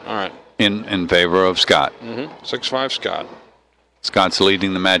 6-5. All right. In favor of Scott. 6-5 Scott. Scott's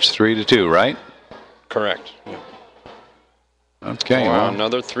leading the match 3-2, right? Correct. Yeah. Okay. Wow, well,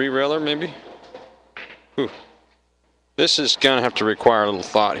 another three-railer maybe? Whew. This is going to have to require a little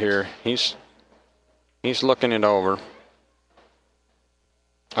thought here. He's looking it over.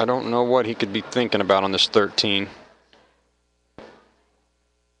 I don't know what he could be thinking about on this 13.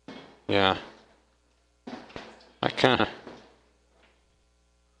 Yeah. I kind of...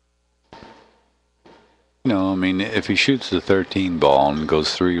 You know, I mean, if he shoots the 13 ball and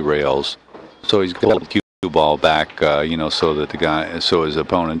goes 3 rails, so he's got the cue ball back, you know, so that so his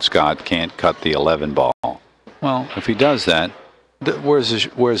opponent Scott can't cut the 11 ball. Well, if he does that, where's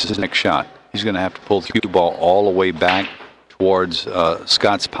his next shot? He's going to have to pull the cue ball all the way back towards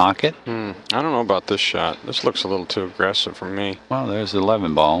Scott's pocket. I don't know about this shot. This looks a little too aggressive for me. Well, there's the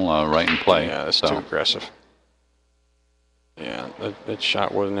 11 ball right in play. Yeah, that's too aggressive. Yeah, that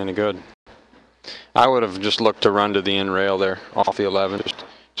shot wasn't any good. I would have just looked to run to the end rail there off the 11.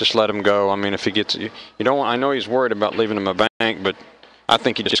 Just let him go. I mean, if he gets you don't want, I know he's worried about leaving him a bank, but I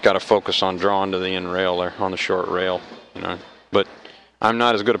think he just got to focus on drawing to the end rail there on the short rail, you know. But I'm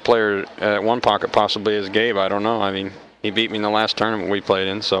not as good a player at one pocket possibly as Gabe. I don't know. I mean, he beat me in the last tournament we played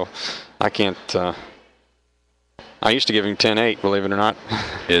in, so I can't. I used to give him 10-8, believe it or not.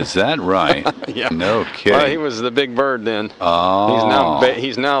 Is that right? Yeah. No kidding. Well, he was the big bird then. Oh.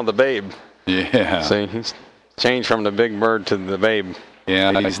 He's now the babe. Yeah. See, he's changed from the big bird to the babe.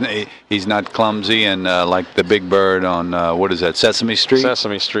 Yeah, he's not clumsy and like the big bird on what is that, Sesame Street?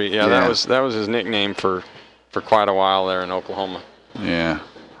 Sesame Street. Yeah, that was his nickname for quite a while there in Oklahoma. Yeah.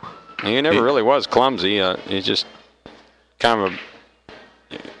 And he never really was clumsy. He's just kind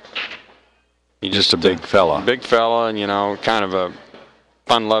of just a big fella. Big fella, and you know, kind of a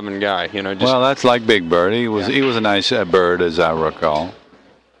fun-loving guy. You know. Just, well, that's like Big Bird. He was a nice bird, as I recall.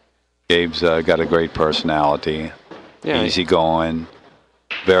 Gabe's got a great personality. Yeah. Easygoing,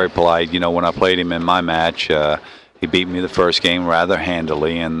 very polite. You know, when I played him in my match, he beat me the first game rather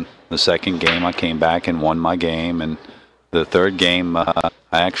handily, and the second game I came back and won my game, and the third game I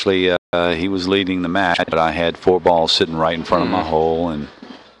actually he was leading the match, but I had 4 balls sitting right in front of my hole, and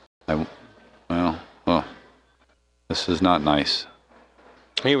this is not nice.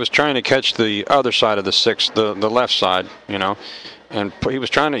 He was trying to catch the other side of the 6, the left side, you know. And he was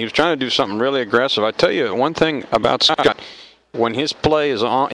trying to do something really aggressive. I tell you one thing about Scott, when his play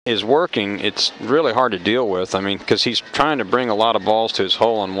is working, it's really hard to deal with. I mean, because he's trying to bring a lot of balls to his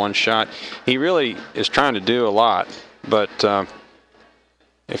hole in one shot. He really is trying to do a lot. But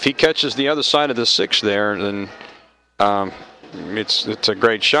if he catches the other side of the 6 there, then it's a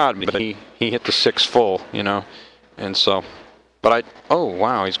great shot. But he hit the 6 full, you know, and so. But oh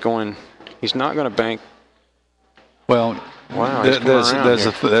wow, he's not going to bank. Well. Wow,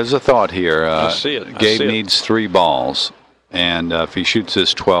 there's a thought here. I see it. Gabe needs 3 balls, and if he shoots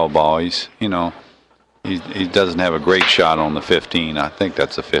this 12 ball, he's, you know, He doesn't have a great shot on the 15. I think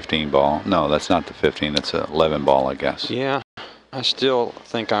that's a 15 ball. No, that's not the 15. That's an 11 ball, I guess. Yeah, I still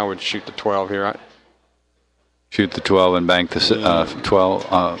think I would shoot the 12 here. Shoot the 12 and bank the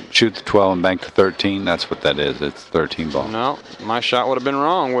 12. Shoot the 12 and bank the 13. That's what that is. It's 13 ball. No, my shot would have been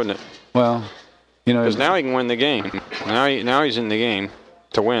wrong, wouldn't it? Well, you know, because now he can win the game. Now he's in the game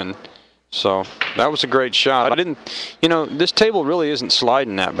to win. So that was a great shot. I didn't, you know, this table really isn't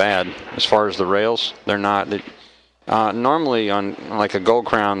sliding that bad as far as the rails. They're not. Normally on like a Gold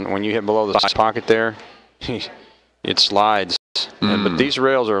Crown, when you hit below the side pocket there, it slides. But these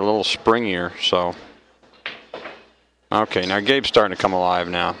rails are a little springier, so. Okay, now Gabe's starting to come alive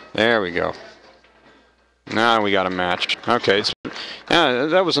now. There we go. Now we got a match. Okay, yeah,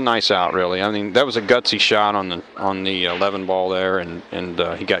 that was a nice out, really. I mean, that was a gutsy shot on the 11 ball there, and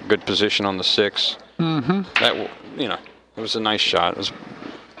he got good position on the 6. That, you know, it was a nice shot. It was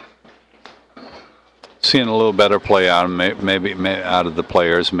seeing a little better play out, maybe out of the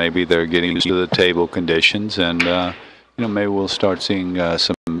players. Maybe they're getting used to the table conditions, and you know, maybe we'll start seeing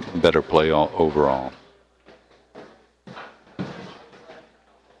some better play overall.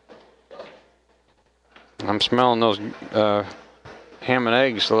 I'm smelling those ham and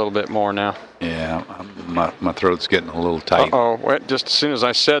eggs a little bit more now. Yeah, my throat's getting a little tight. Uh-oh, just as soon as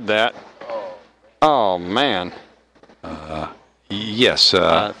I said that. Oh, man. Yes.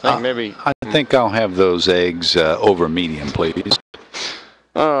 I think maybe. I think I'll have those eggs over medium, please.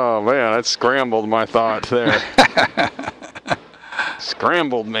 Oh, man, that scrambled my thoughts there.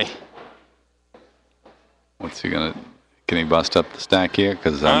 Scrambled me. What's he going to... Can he bust up the stack here?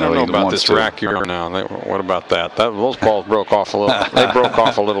 Because I don't know about this rack here now. What about that? Those balls broke off a little. They broke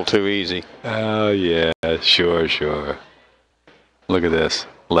off a little too easy. Oh yeah, sure. Look at this.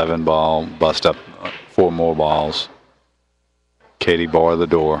 11 ball, bust up 4 more balls. Katie bar the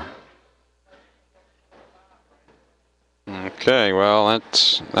door. Okay, well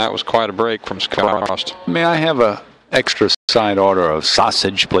that was quite a break from Scott Frost. May I have a extra side order of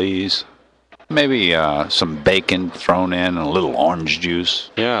sausage, please? Maybe some bacon thrown in and a little orange juice.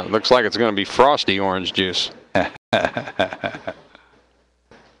 Yeah, it looks like it's going to be frosty orange juice.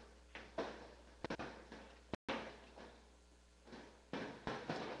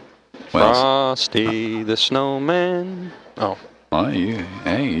 Frosty the Snowman. Oh. Well,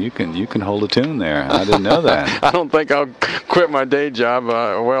 you can hold a tune there. I didn't know that. I don't think I'll quit my day job.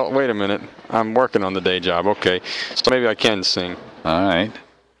 Well, wait a minute. I'm working on the day job. Okay, so maybe I can sing. All right.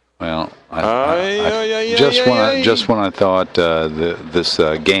 Well, just when I thought this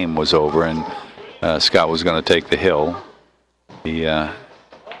game was over and Scott was going to take the hill, he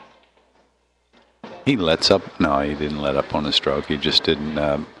lets up. No, he didn't let up on the stroke. He just didn't.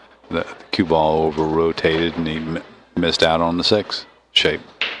 The cue ball over rotated and he missed out on the 6 shape.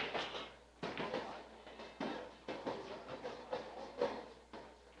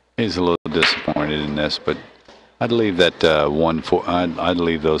 He's a little disappointed in this, but. I'd leave that I'd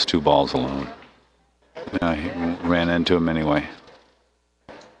leave those 2 balls alone. He ran into them anyway.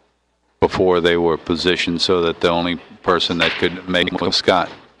 Before they were positioned so that the only person that could make was Scott.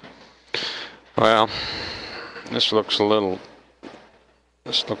 Well, this looks a little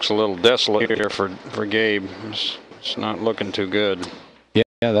desolate here for Gabe. It's not looking too good.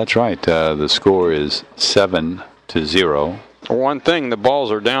 Yeah, that's right. The score is 7-0. For one thing, the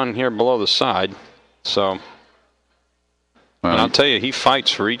balls are down here below the side, so. And I'll tell you, he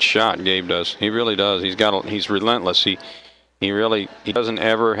fights for each shot. Gabe does. He really does. He's relentless. He doesn't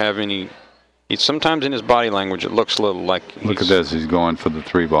ever have any. Sometimes in his body language, it looks a little like. Look at this. He's going for the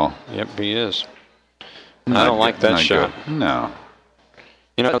 3 ball. Yep, he is. I don't like that shot. Good. No.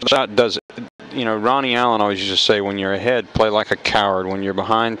 You know, the shot does. You know, Ronnie Allen always used to say, "When you're ahead, play like a coward. When you're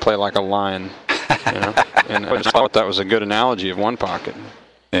behind, play like a lion." You know, and I just thought that was a good analogy of one pocket.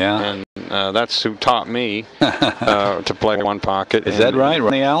 Yeah. And that's who taught me to play one pocket. Is that right,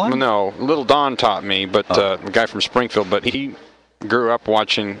 Ronnie Allen? No, Little Don taught me, but a guy from Springfield. But he grew up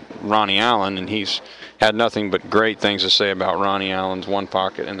watching Ronnie Allen, and he's had nothing but great things to say about Ronnie Allen's one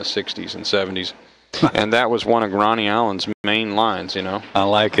pocket in the 60s and 70s. And that was one of Ronnie Allen's main lines, you know. I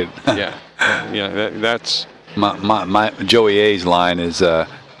like it. Yeah. That's... My Joey A's line is,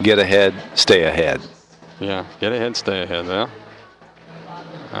 get ahead, stay ahead. Yeah, get ahead, stay ahead, yeah.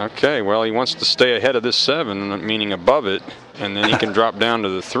 Okay, well, he wants to stay ahead of this 7, meaning above it, and then he can drop down to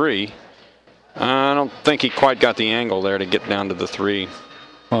the 3. I don't think he quite got the angle there to get down to the 3.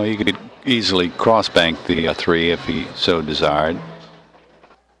 Well, he could easily cross-bank the 3 if he so desired.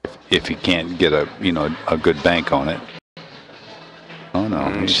 If he can't get a good bank on it. Oh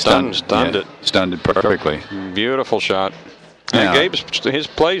no, he stunned it. Stunned it perfectly. Beautiful shot. And his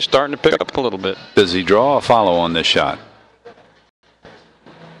play's starting to pick up a little bit. Does he draw or follow on this shot?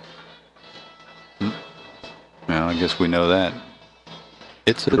 Well, I guess we know that.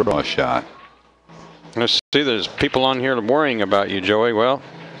 It's a draw shot. Let's see, there's people on here worrying about you, Joey. Well,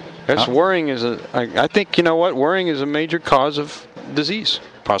 that's worrying is I think, you know what, worrying is a major cause of disease,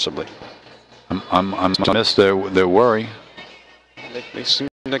 possibly. I'm miss their worry. They seem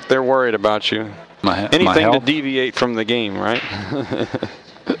like they're worried about you. Anything to deviate from the game, right?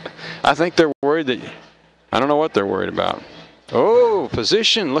 I think they're worried that, I don't know what they're worried about. Oh,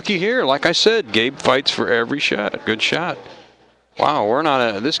 position, looky here. Like I said, Gabe fights for every shot. Good shot.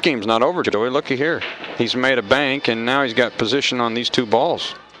 Wow, this game's not over, Joey. Looky here. He's made a bank, and now he's got position on these 2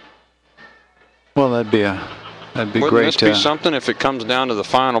 balls. Well, that'd be great. Wouldn't this be something if it comes down to the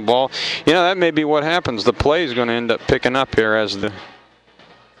final ball? You know, that may be what happens. The play is going to end up picking up here as the,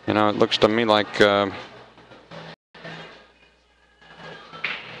 you know, it looks to me like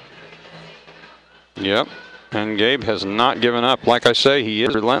yep. And Gabe has not given up. Like I say, he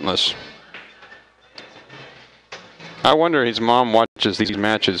is relentless. I wonder his mom watches these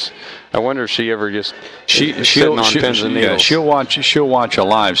matches. I wonder if she ever just sitting on pins and needles. Yeah, she'll watch a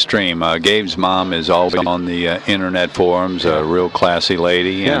live stream. Gabe's mom is always on the internet forums. A real classy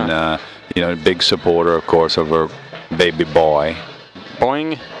lady, and you know, big supporter, of course, of her baby boy.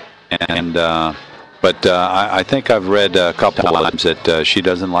 Boing. And but I think I've read a couple of times that she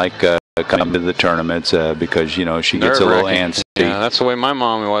doesn't like coming to the tournaments because, you know, she gets a little antsy. Yeah, that's the way my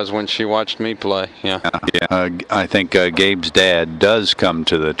mom was when she watched me play. Yeah. I think Gabe's dad does come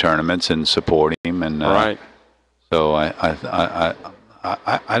to the tournaments and support him, and right. So I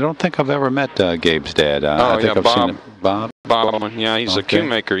don't think I've ever met Gabe's dad. I think I've Bob. seen Bob. Bob Owen. Yeah, he's a cue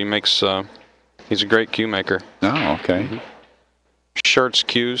maker. He makes. He's a great cue maker. Oh, okay. Shirts,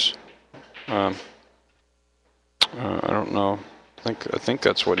 cues. I don't know. I think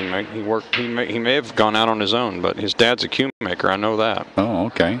that's what he made. He may have gone out on his own, but his dad's a cue maker. I know that. Oh,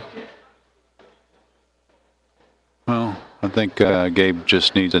 okay. Well, I think Gabe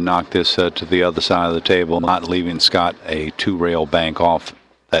just needs to knock this to the other side of the table, not leaving Scott a 2-rail bank off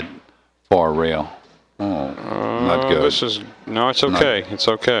that far rail. Oh, not good. It's okay. It's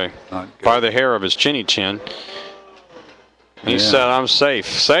okay. By the hair of his chinny chin. He said, "I'm safe."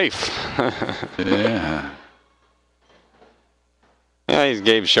 Safe. Yeah. Yeah,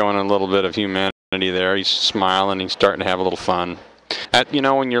 Gabe's showing a little bit of humanity there. He's smiling. He's starting to have a little fun. You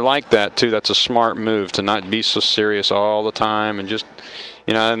know, when you're like that, too, that's a smart move to not be so serious all the time and just,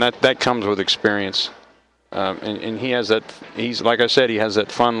 you know, and that comes with experience. And he has that, like I said, he has that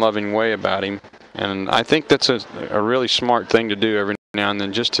fun-loving way about him. And I think that's a really smart thing to do every now and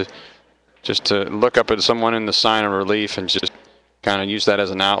then, just to look up at someone in the sign of relief and just kind of use that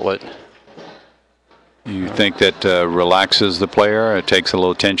as an outlet. You think that relaxes the player? It takes a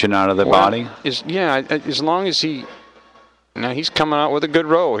little tension out of the body? As long as he's coming out with a good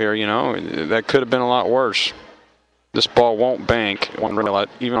roll here, you know. That could have been a lot worse. This ball won't bank.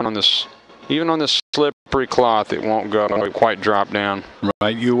 Even on this slippery cloth, it won't quite drop down.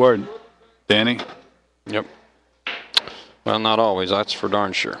 Right, you were, Danny. Yep. Well, not always. That's for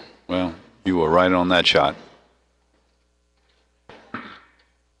darn sure. Well, you were right on that shot.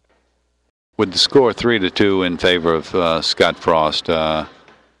 With the score 3-2 in favor of Scott Frost,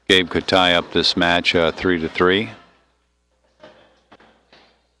 Gabe could tie up this match 3-3.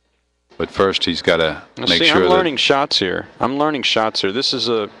 But first, he's got to make sure. I'm learning shots here.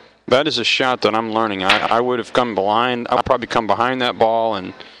 That is a shot that I'm learning. I would have come blind. I'll probably come behind that ball,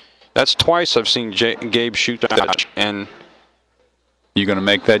 and that's twice I've seen Gabe shoot that. And you going to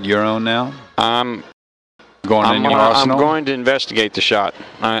make that your own now? I'm going to investigate the shot.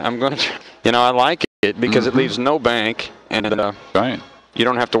 I'm going to. You know, I like it because it leaves no bank, and right. You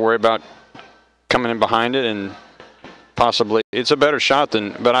don't have to worry about coming in behind it, and possibly it's a better shot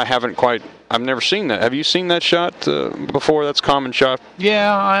but I've never seen that. Have you seen that shot before? That's a common shot.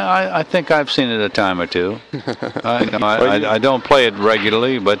 Yeah, I think I've seen it a time or two. I don't play it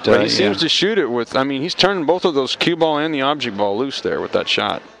regularly, but he seems to shoot it with. I mean, he's turning both of those cue ball and the object ball loose there with that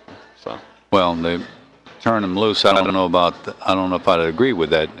shot. So. Well, they turn them loose. I don't know if I'd agree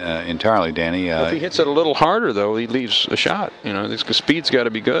with that entirely, Danny. If he hits it a little harder, though, he leaves a shot. You know, the speed's got to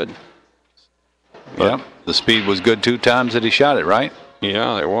be good. Yeah, the speed was good 2 times that he shot it, right?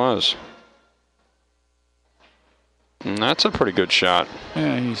 Yeah, it was. And that's a pretty good shot.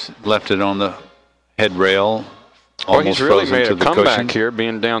 Yeah, he's left it on the head rail. Well, he's really made a comeback here,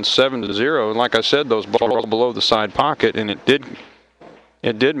 being down 7-0. And like I said, those balls below the side pocket, and it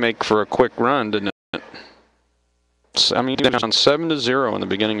did make for a quick run, didn't it? I mean, down 7-0 in the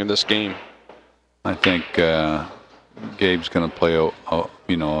beginning of this game. I think Gabe's going to play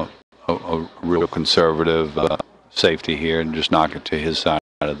a real conservative safety here and just knock it to his side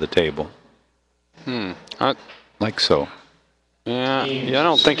of the table. Like so. Yeah, I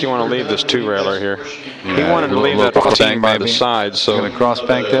don't think you want to leave this two-railer here. Yeah, He wanted to leave that 14 by the side, so. Going to cross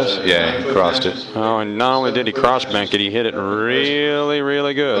bank this? Yeah, he crossed it. Oh, and not only did he cross bank it, he hit it really,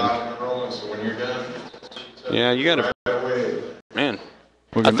 really good. Yeah, you got to, man.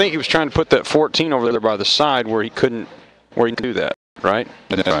 I think he was trying to put that 14 over there by the side where he couldn't do that, right?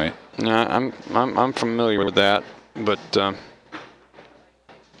 That's right. Yeah, I'm familiar with that, but.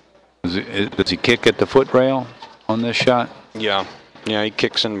 Does he kick at the foot rail on this shot? Yeah, he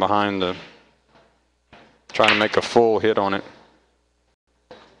kicks in behind the, trying to make a full hit on it.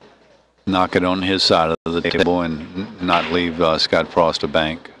 Knock it on his side of the table and not leave Scott Frost a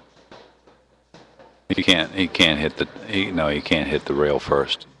bank. He can't hit the, he can't hit the rail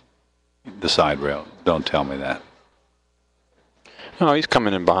first. The side rail. Don't tell me that. No, he's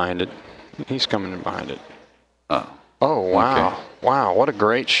coming in behind it. He's coming in behind it. Oh, wow. Okay. Wow, what a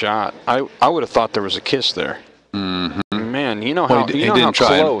great shot. I would have thought there was a kiss there. Mm-hmm. Man, you know how, he didn't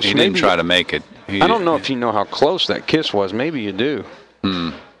try, close. He didn't try to make it. I don't know if you know how close that kiss was. Maybe you do.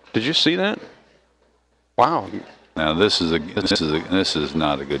 Did you see that? Wow. Now this is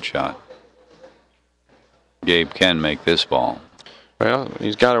not a good shot. Gabe can make this ball. Well,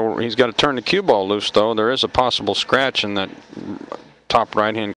 he's got to turn the cue ball loose though. There is a possible scratch in that top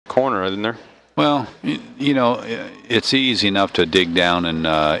right-hand corner, isn't there? Well, it's easy enough to dig down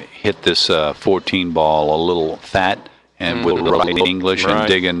and hit this 14 ball a little fat and with right English and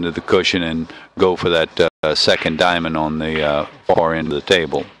dig into the cushion and go for that second diamond on the far end of the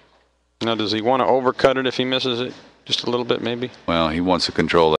table. Now, does he want to overcut it if he misses it just a little bit, maybe? Well, he wants to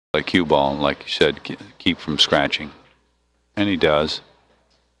control that cue ball, and like you said, keep from scratching. And he does.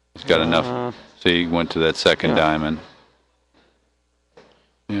 He's got enough. See, he went to that second diamond.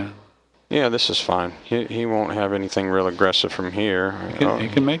 Yeah. Yeah, this is fine. He won't have anything real aggressive from here. He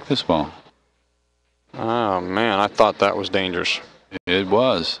can make this ball. Oh, man, I thought that was dangerous. It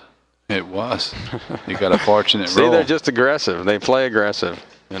was. It was. You got a fortunate See, roll. they're just aggressive. They play aggressive,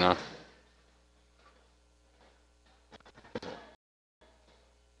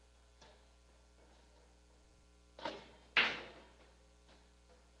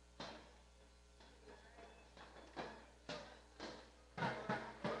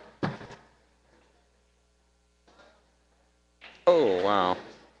 Oh, wow.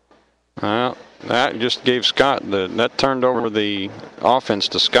 Well, that just gave Scott that turned over the offense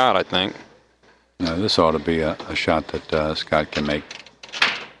to Scott, I think. Now, this ought to be a shot that Scott can make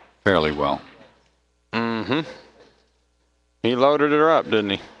fairly well. Mm-hmm. He loaded her up,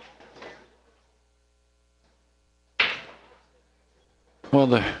 didn't he? Well,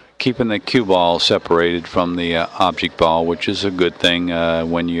 they're keeping the cue ball separated from the object ball, which is a good thing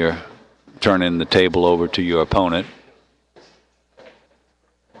when you're turning the table over to your opponent.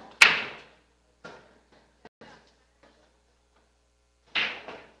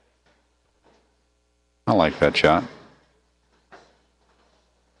 I like that shot.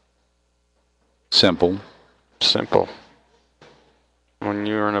 Simple. Simple. When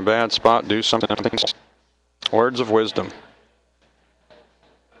you're in a bad spot, do something. Words of wisdom.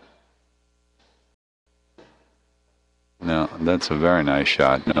 No, that's a very nice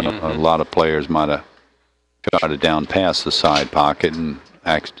shot. A lot of players might have shot it down past the side pocket and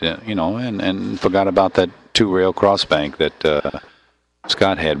and forgot about that two-rail crossbank that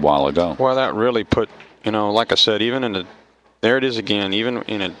Scott had a while ago. Well, that really put, like I said, even in there it is again. Even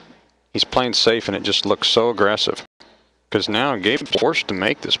in he's playing safe, and it just looks so aggressive. Because now Gabe's forced to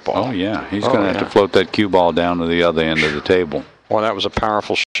make this ball. Oh yeah, he's going to have to float that cue ball down to the other end of the table. Well, that was a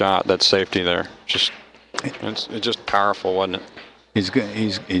powerful shot. That safety there, it's just powerful, wasn't it?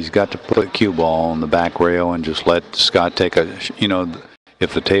 He's got to put the cue ball on the back rail and just let Scott take a.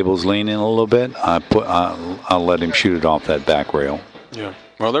 If the table's leaning a little bit, I'll let him shoot it off that back rail. Yeah.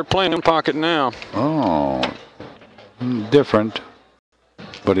 Well, they're playing in pocket now. Oh, different.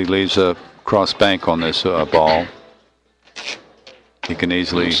 But he leaves a cross bank on this ball. He can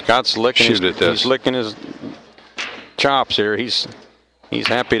easily Scott's licking shoot at this. He's licking his chops here. He's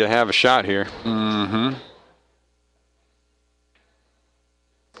happy to have a shot here. Mm-hmm.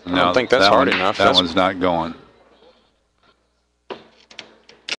 I don't think that's hard enough. That one's not going.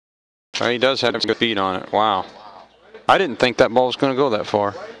 Well, he does have good feet on it. Wow. I didn't think that ball was going to go that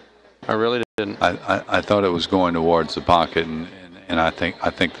far. I really didn't. I thought it was going towards the pocket, and I think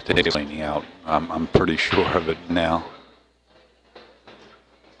the table's leaning out. I'm pretty sure of it now.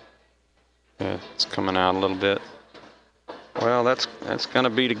 Yeah, it's coming out a little bit. Well, that's going to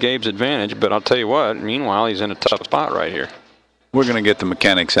be to Gabe's advantage, but I'll tell you what, meanwhile, he's in a tough spot right here. We're going to get the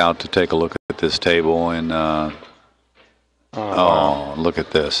mechanics out to take a look at this table, and wow. look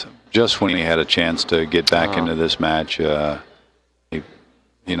at this. Just when he had a chance to get back into this match, he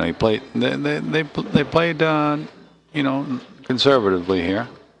played. They played, conservatively here.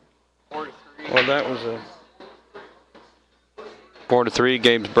 4-3. Well, that was a 4-3.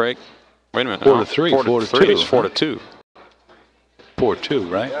 Gabe's break. Wait a minute. 4-3. 4-3. It's 4-2. 4-2,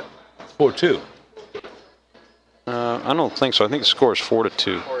 right? Yep. 4-2. I don't think so. I think the score is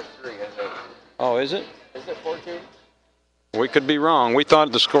 4-2. 4-3. Oh, is it? Is it 4-2? We could be wrong. We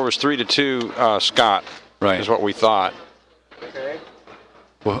thought the score was 3-2. Scott. Right. Is what we thought. Okay.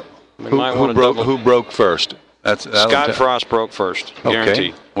 Well, who broke first? Scott Frost broke first. Guarantee.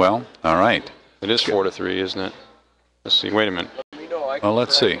 Okay. Well, all right. It is 4-3, isn't it? Let's see. Wait a minute. Well,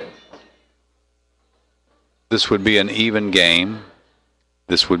 let's see. This would be an even game.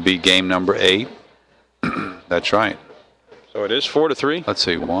 This would be game number 8. That's right. So it is 4-3. Let's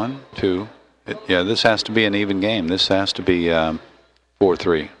see. 1, 2. This has to be an even game. This has to be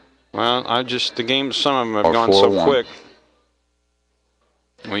 4-3. Well, the games, some of them have Or gone 4-1. so quick.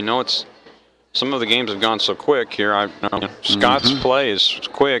 We know some of the games have gone so quick here. Scott's play is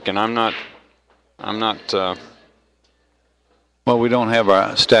quick, and I'm not. Well, we don't have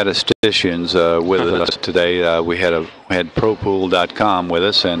our statisticians with us today. We had ProPool.com with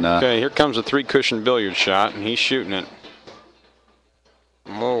us, and okay, here comes a 3-cushion billiard shot, and he's shooting it.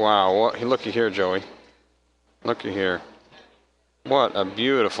 Oh wow! Looky here, Joey. Looky here. What a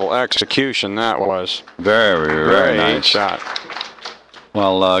beautiful execution that was. Very nice nice shot.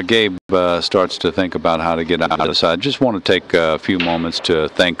 Well, Gabe starts to think about how to get out of this. I just want to take a few moments to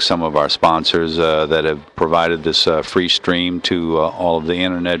thank some of our sponsors that have provided this free stream to all of the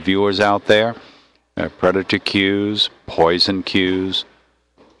internet viewers out there. Predator Cues, Poison Cues,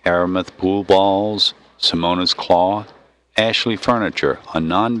 Aramuth Pool Balls, Simona's Claw, Ashley Furniture, a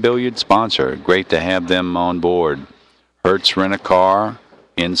non-billiard sponsor. Great to have them on board. Hertz Rent-A-Car,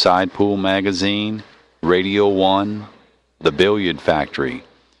 Inside Pool Magazine, Radio 1, The Billiard Factory,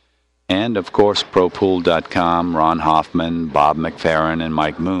 and of course ProPool.com, Ron Hoffman, Bob McFerrin, and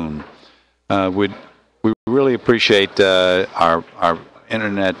Mike Moon. We really appreciate our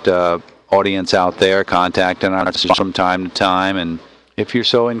internet audience out there contacting us from time to time, and if you're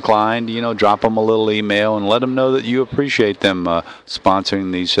so inclined, drop them a little email and let them know that you appreciate them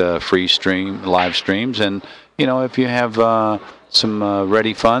sponsoring these free live streams. And if you have some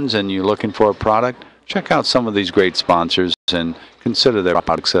ready funds and you're looking for a product, check out some of these great sponsors and consider their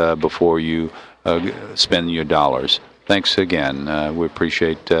products before you spend your dollars. Thanks again. We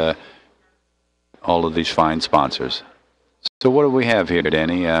appreciate all of these fine sponsors. So what do we have here,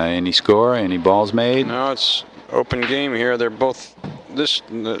 Danny? Any score? Any balls made? No, it's open game here. They're both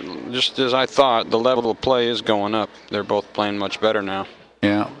just as I thought. The level of play is going up. They're both playing much better now.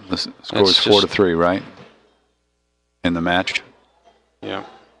 Yeah, the score is 4-3, right? In the match. Yeah.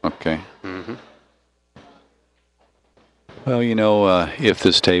 Okay. Well, if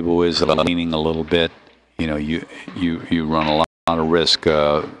this table is leaning a little bit, you run a lot of risk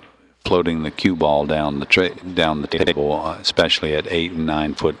floating the cue ball down the table, especially at 8 and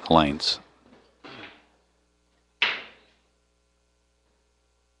 9 foot lengths.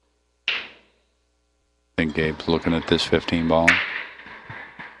 I think Gabe's looking at this 15 ball.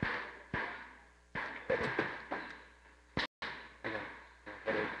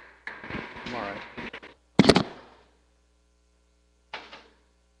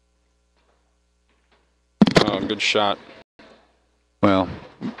 Good shot. Well,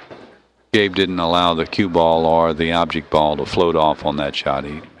 Gabe didn't allow the cue ball or the object ball to float off on that shot.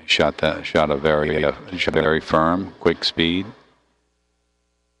 He shot a very firm, quick speed.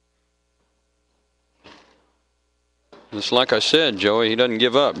 Just like I said, Joey, he doesn't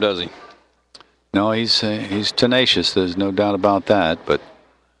give up, does he? No, he's tenacious. There's no doubt about that. But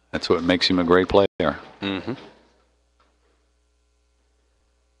that's what makes him a great player. Mm-hmm.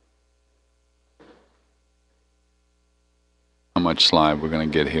 How much slide we're going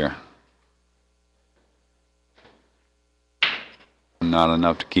to get here? Not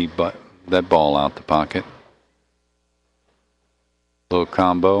enough to keep that ball out the pocket. Little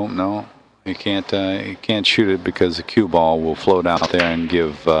combo, no. He can't shoot it because the cue ball will float out there and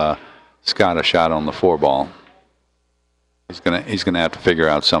give Scott a shot on the 4 ball. He's gonna have to figure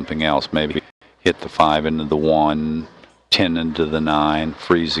out something else. Maybe hit the 5 into the 1, 10 into the 9,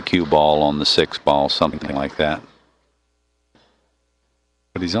 freeze the cue ball on the 6 ball, something like that.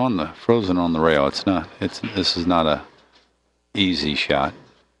 But he's frozen on the rail. This is not a easy shot.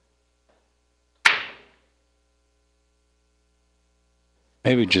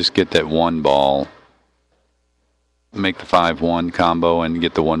 Maybe just get that one ball, make the 5-1 combo and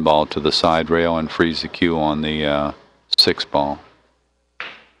get the one ball to the side rail and freeze the cue on the 6 ball.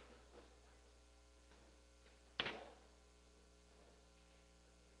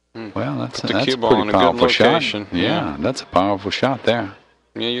 Well, that's a pretty powerful shot. Yeah, that's a powerful shot there.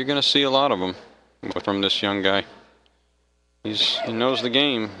 Yeah, you're going to see a lot of them from this young guy. He knows the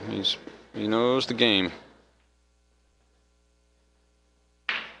game. He knows the game.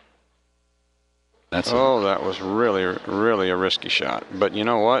 That was really a risky shot. But you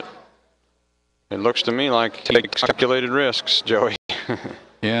know what? It looks to me like he calculated risks, Joey.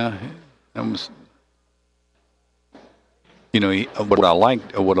 Yeah, that was. You know, what I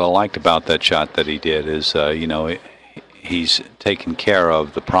liked about that shot that he did is, you know, he's taken care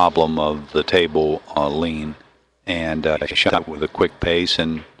of the problem of the table lean, and he shot with a quick pace,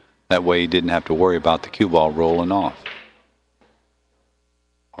 and that way he didn't have to worry about the cue ball rolling off.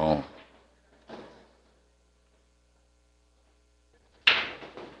 Oh.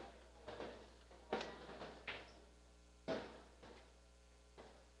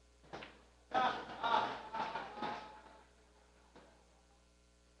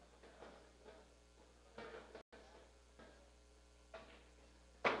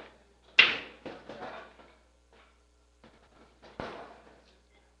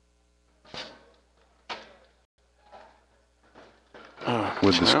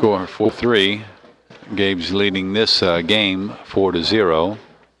 With the score 4-3, Gabe's leading this game 4-0.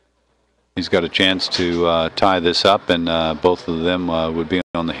 He's got a chance to tie this up, and both of them would be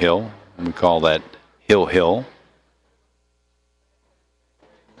on the hill. We call that hill.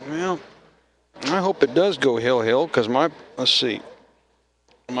 Well, I hope it does go hill, because let's see,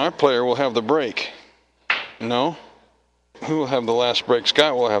 my player will have the break. No? Who will have the last break?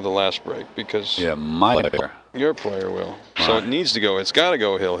 Scott will have the last break, because... Yeah, my player. Your player will. So it needs to go. It's got to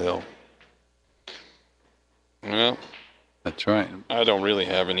go hill. Well, that's right. I don't really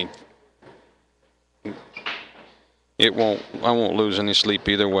have any. I won't lose any sleep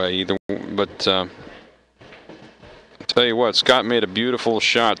either way. But I'll tell you what, Scott made a beautiful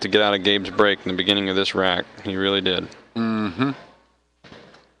shot to get out of Gabe's break in the beginning of this rack. He really did. Mm-hmm.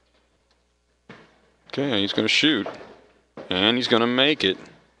 Okay, he's going to shoot. And he's going to make it.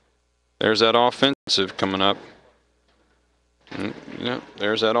 There's that offensive coming up. Yeah,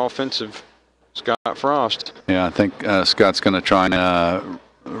 there's that offensive Scott Frost. Yeah, I think Scott's going to try and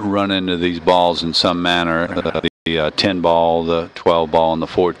run into these balls in some manner. The 10 ball, the 12 ball, and the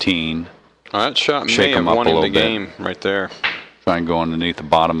 14. That shot may have won him the game right there. Try and go underneath the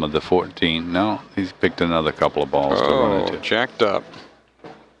bottom of the 14. No, he's picked another couple of balls to run into. Jacked up.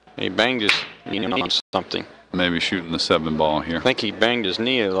 He banged his knee on something. Maybe shooting the 7 ball here. I think he banged his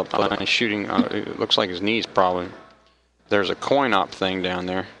knee up. He's shooting. It looks like his knee's probably. There's a coin op thing down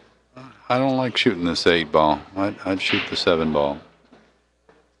there. I don't like shooting this 8 ball. I'd shoot the 7 ball.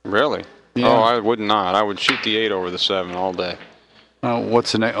 Really? Yeah. Oh, I would not. I would shoot the 8 over the 7 all day.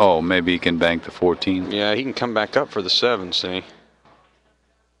 What's the next? Oh, maybe he can bank the 14. Yeah, he can come back up for the 7. See?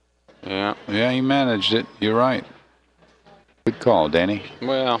 Yeah. Yeah, he managed it. You're right. Good call, Danny.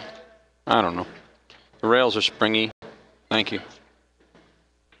 Well, I don't know. The rails are springy. Thank you.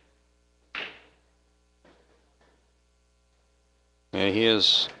 Yeah, he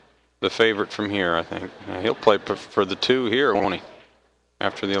is the favorite from here, I think. He'll play for the 2 here, won't he?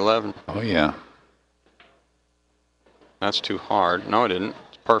 After the 11. Oh, yeah. That's too hard. No, it didn't.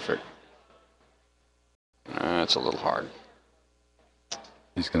 It's perfect. That's a little hard.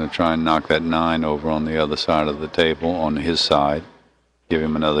 He's going to try and knock that 9 over on the other side of the table, on his side. Give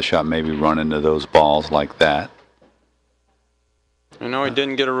him another shot, maybe run into those balls like that. You know, he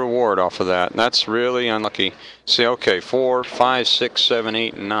didn't get a reward off of that. That's really unlucky. See, okay, 4, 5, 6, 7,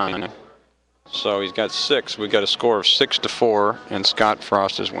 8, and 9. So he's got 6. We got a score of 6-4, and Scott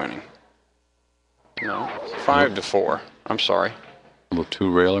Frost is winning. No, 5-4. I'm sorry. A little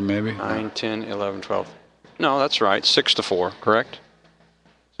 2 railer, maybe? 9, 10, 11, 12. No, that's right. 6-4, correct?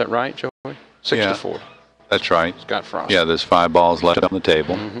 Is that right, Joey? 6-4. That's right. Scott Frost. Yeah, there's 5 balls left on the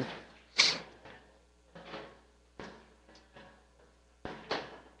table. Mm-hmm.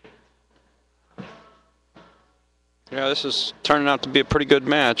 Yeah, this is turning out to be a pretty good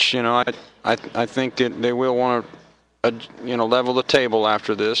match. You know, I think they will want to, level the table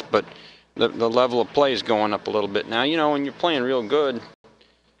after this, but the level of play is going up a little bit now. You know, when you're playing real good,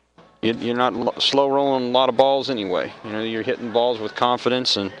 you're not slow rolling a lot of balls anyway. You know, you're hitting balls with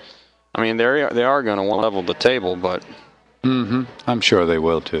confidence, and I mean they are going to want to level the table, but. Mm-hmm. I'm sure they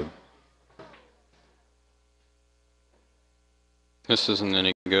will too. This isn't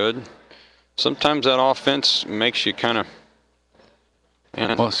any good. Sometimes that offense makes you kind of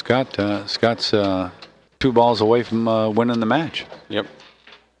And Well, Scott's 2 balls away from winning the match. yep.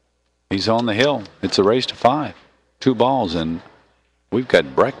 He's on the hill. It's a race to 5. 2 balls, and we've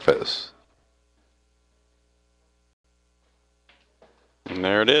got breakfast. And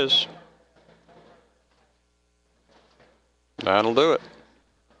there it is. That'll do it.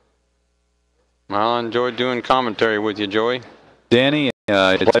 Well, I enjoyed doing commentary with you, Joey. Danny,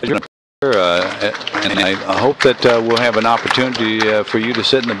 it's a pleasure. And I hope that we'll have an opportunity for you to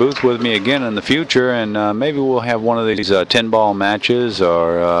sit in the booth with me again in the future, and maybe we'll have one of these 10-ball matches,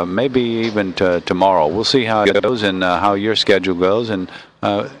 or maybe even tomorrow. We'll see how it goes and how your schedule goes. And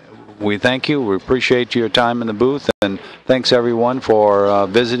we thank you. We appreciate your time in the booth, and thanks everyone for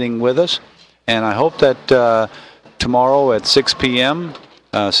visiting with us. And I hope that tomorrow at 6 p.m.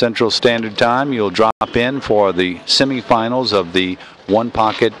 Central Standard Time, you'll drop in for the semifinals of the One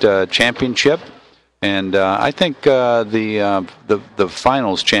Pocket Championship, and I think the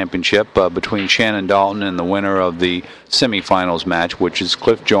finals championship between Shannon Dalton and the winner of the semifinals match, which is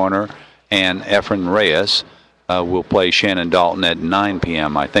Cliff Joyner and Efren Reyes, will play Shannon Dalton at 9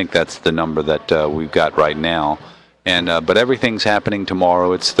 p.m. I think that's the number that we've got right now, and but everything's happening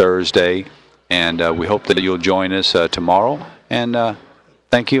tomorrow. It's Thursday, and we hope that you'll join us tomorrow. And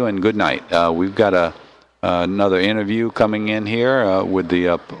thank you and good night. We've got another interview coming in here with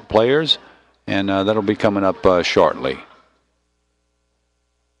the players, and that'll be coming up shortly.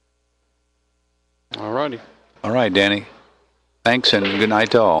 All righty. All right, Danny. Thanks and good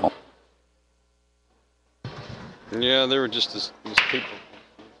night to all. Yeah, they were just as people.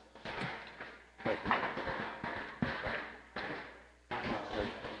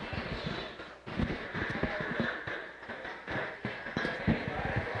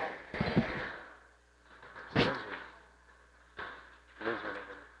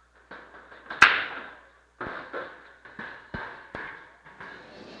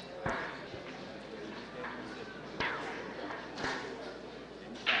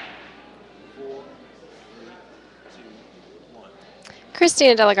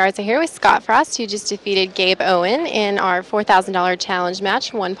 Christina De La Garza here with Scott Frost, who just defeated Gabe Owen in our $4,000 challenge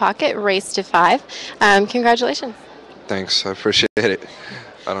match, One Pocket, race to 5. Congratulations. Thanks, I appreciate it.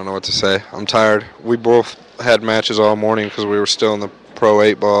 I don't know what to say. I'm tired. We both had matches all morning because we were still in the Pro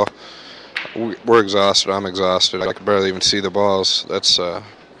 8 ball. We're exhausted. I'm exhausted. I could barely even see the balls.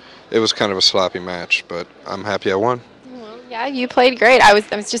 It was kind of a sloppy match, but I'm happy I won. Yeah, you played great. I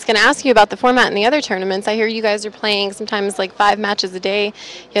was just going to ask you about the format in the other tournaments. I hear you guys are playing sometimes like 5 matches a day,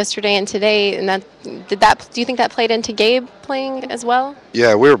 yesterday and today. And do you think that played into Gabe playing as well?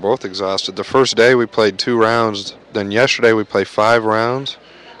 Yeah, we were both exhausted. The first day we played 2 rounds. Then yesterday we played 5 rounds,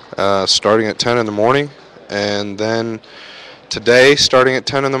 starting at 10 in the morning, and then today starting at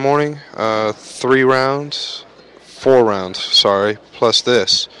 10 in the morning, 4 rounds, plus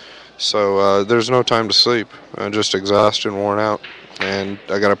this. So there's no time to sleep. I'm just exhausted and worn out. And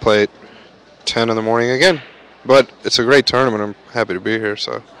I got to play at 10 in the morning again. But it's a great tournament. I'm happy to be here.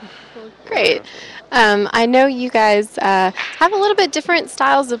 So great. I know you guys have a little bit different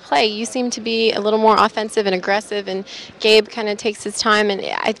styles of play. You seem to be a little more offensive and aggressive, and Gabe kind of takes his time. And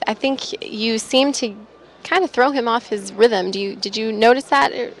I think you seem to kind of throw him off his rhythm. Did you notice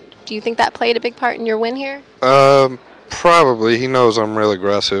that? Or do you think that played a big part in your win here? Probably. He knows I'm real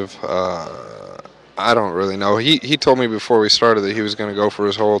aggressive. I don't really know. He told me before we started that he was going to go for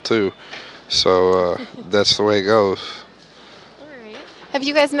his hole too. So that's the way it goes. All right. Have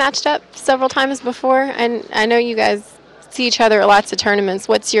you guys matched up several times before? And I know you guys see each other at lots of tournaments.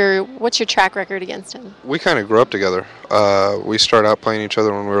 What's your track record against him? We kind of grew up together. We started out playing each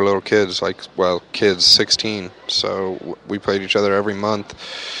other when we were little kids, kids 16. So we played each other every month.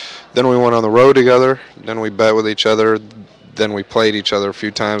 Then we went on the road together. Then we bet with each other. Then we played each other a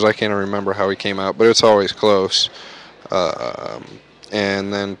few times. I can't remember how we came out, but it's always close.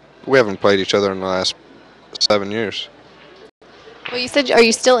 And then we haven't played each other in the last 7 years. Well, you said, are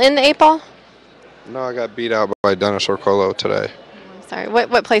you still in the 8-ball? No, I got beat out by Dennis Orcolo today. I'm sorry.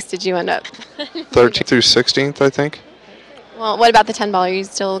 What place did you end up? 13th through 16th, I think. Well, what about the 10-ball? Are you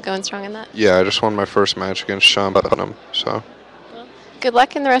still going strong in that? Yeah, I just won my first match against Sean Putnam, so. Good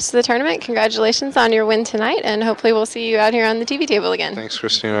luck in the rest of the tournament. Congratulations on your win tonight, and hopefully we'll see you out here on the TV table again. Thanks,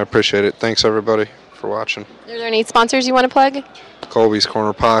 Christina. I appreciate it. Thanks, everybody, for watching. Are there any sponsors you want to plug? Colby's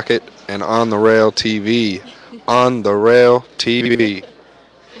Corner Pocket and On the Rail TV. On the Rail TV.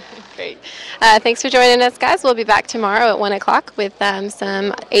 Great. Thanks for joining us, guys. We'll be back tomorrow at 1 o'clock with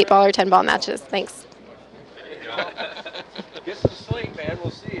some 8-ball or 10-ball matches. Thanks. Get some sleep, man. We'll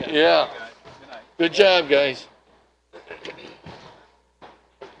see you. Yeah. Good job, guys.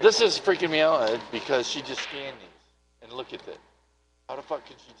 This is freaking me out, Ed, because she just scanned these. And look at that. How the fuck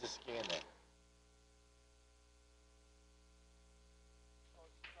could you just scan that?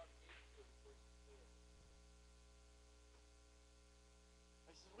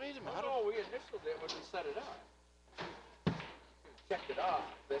 I said, wait a minute. How do we initialed it when we set it up? Checked it off.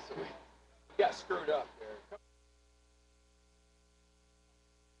 This way. We got screwed up there.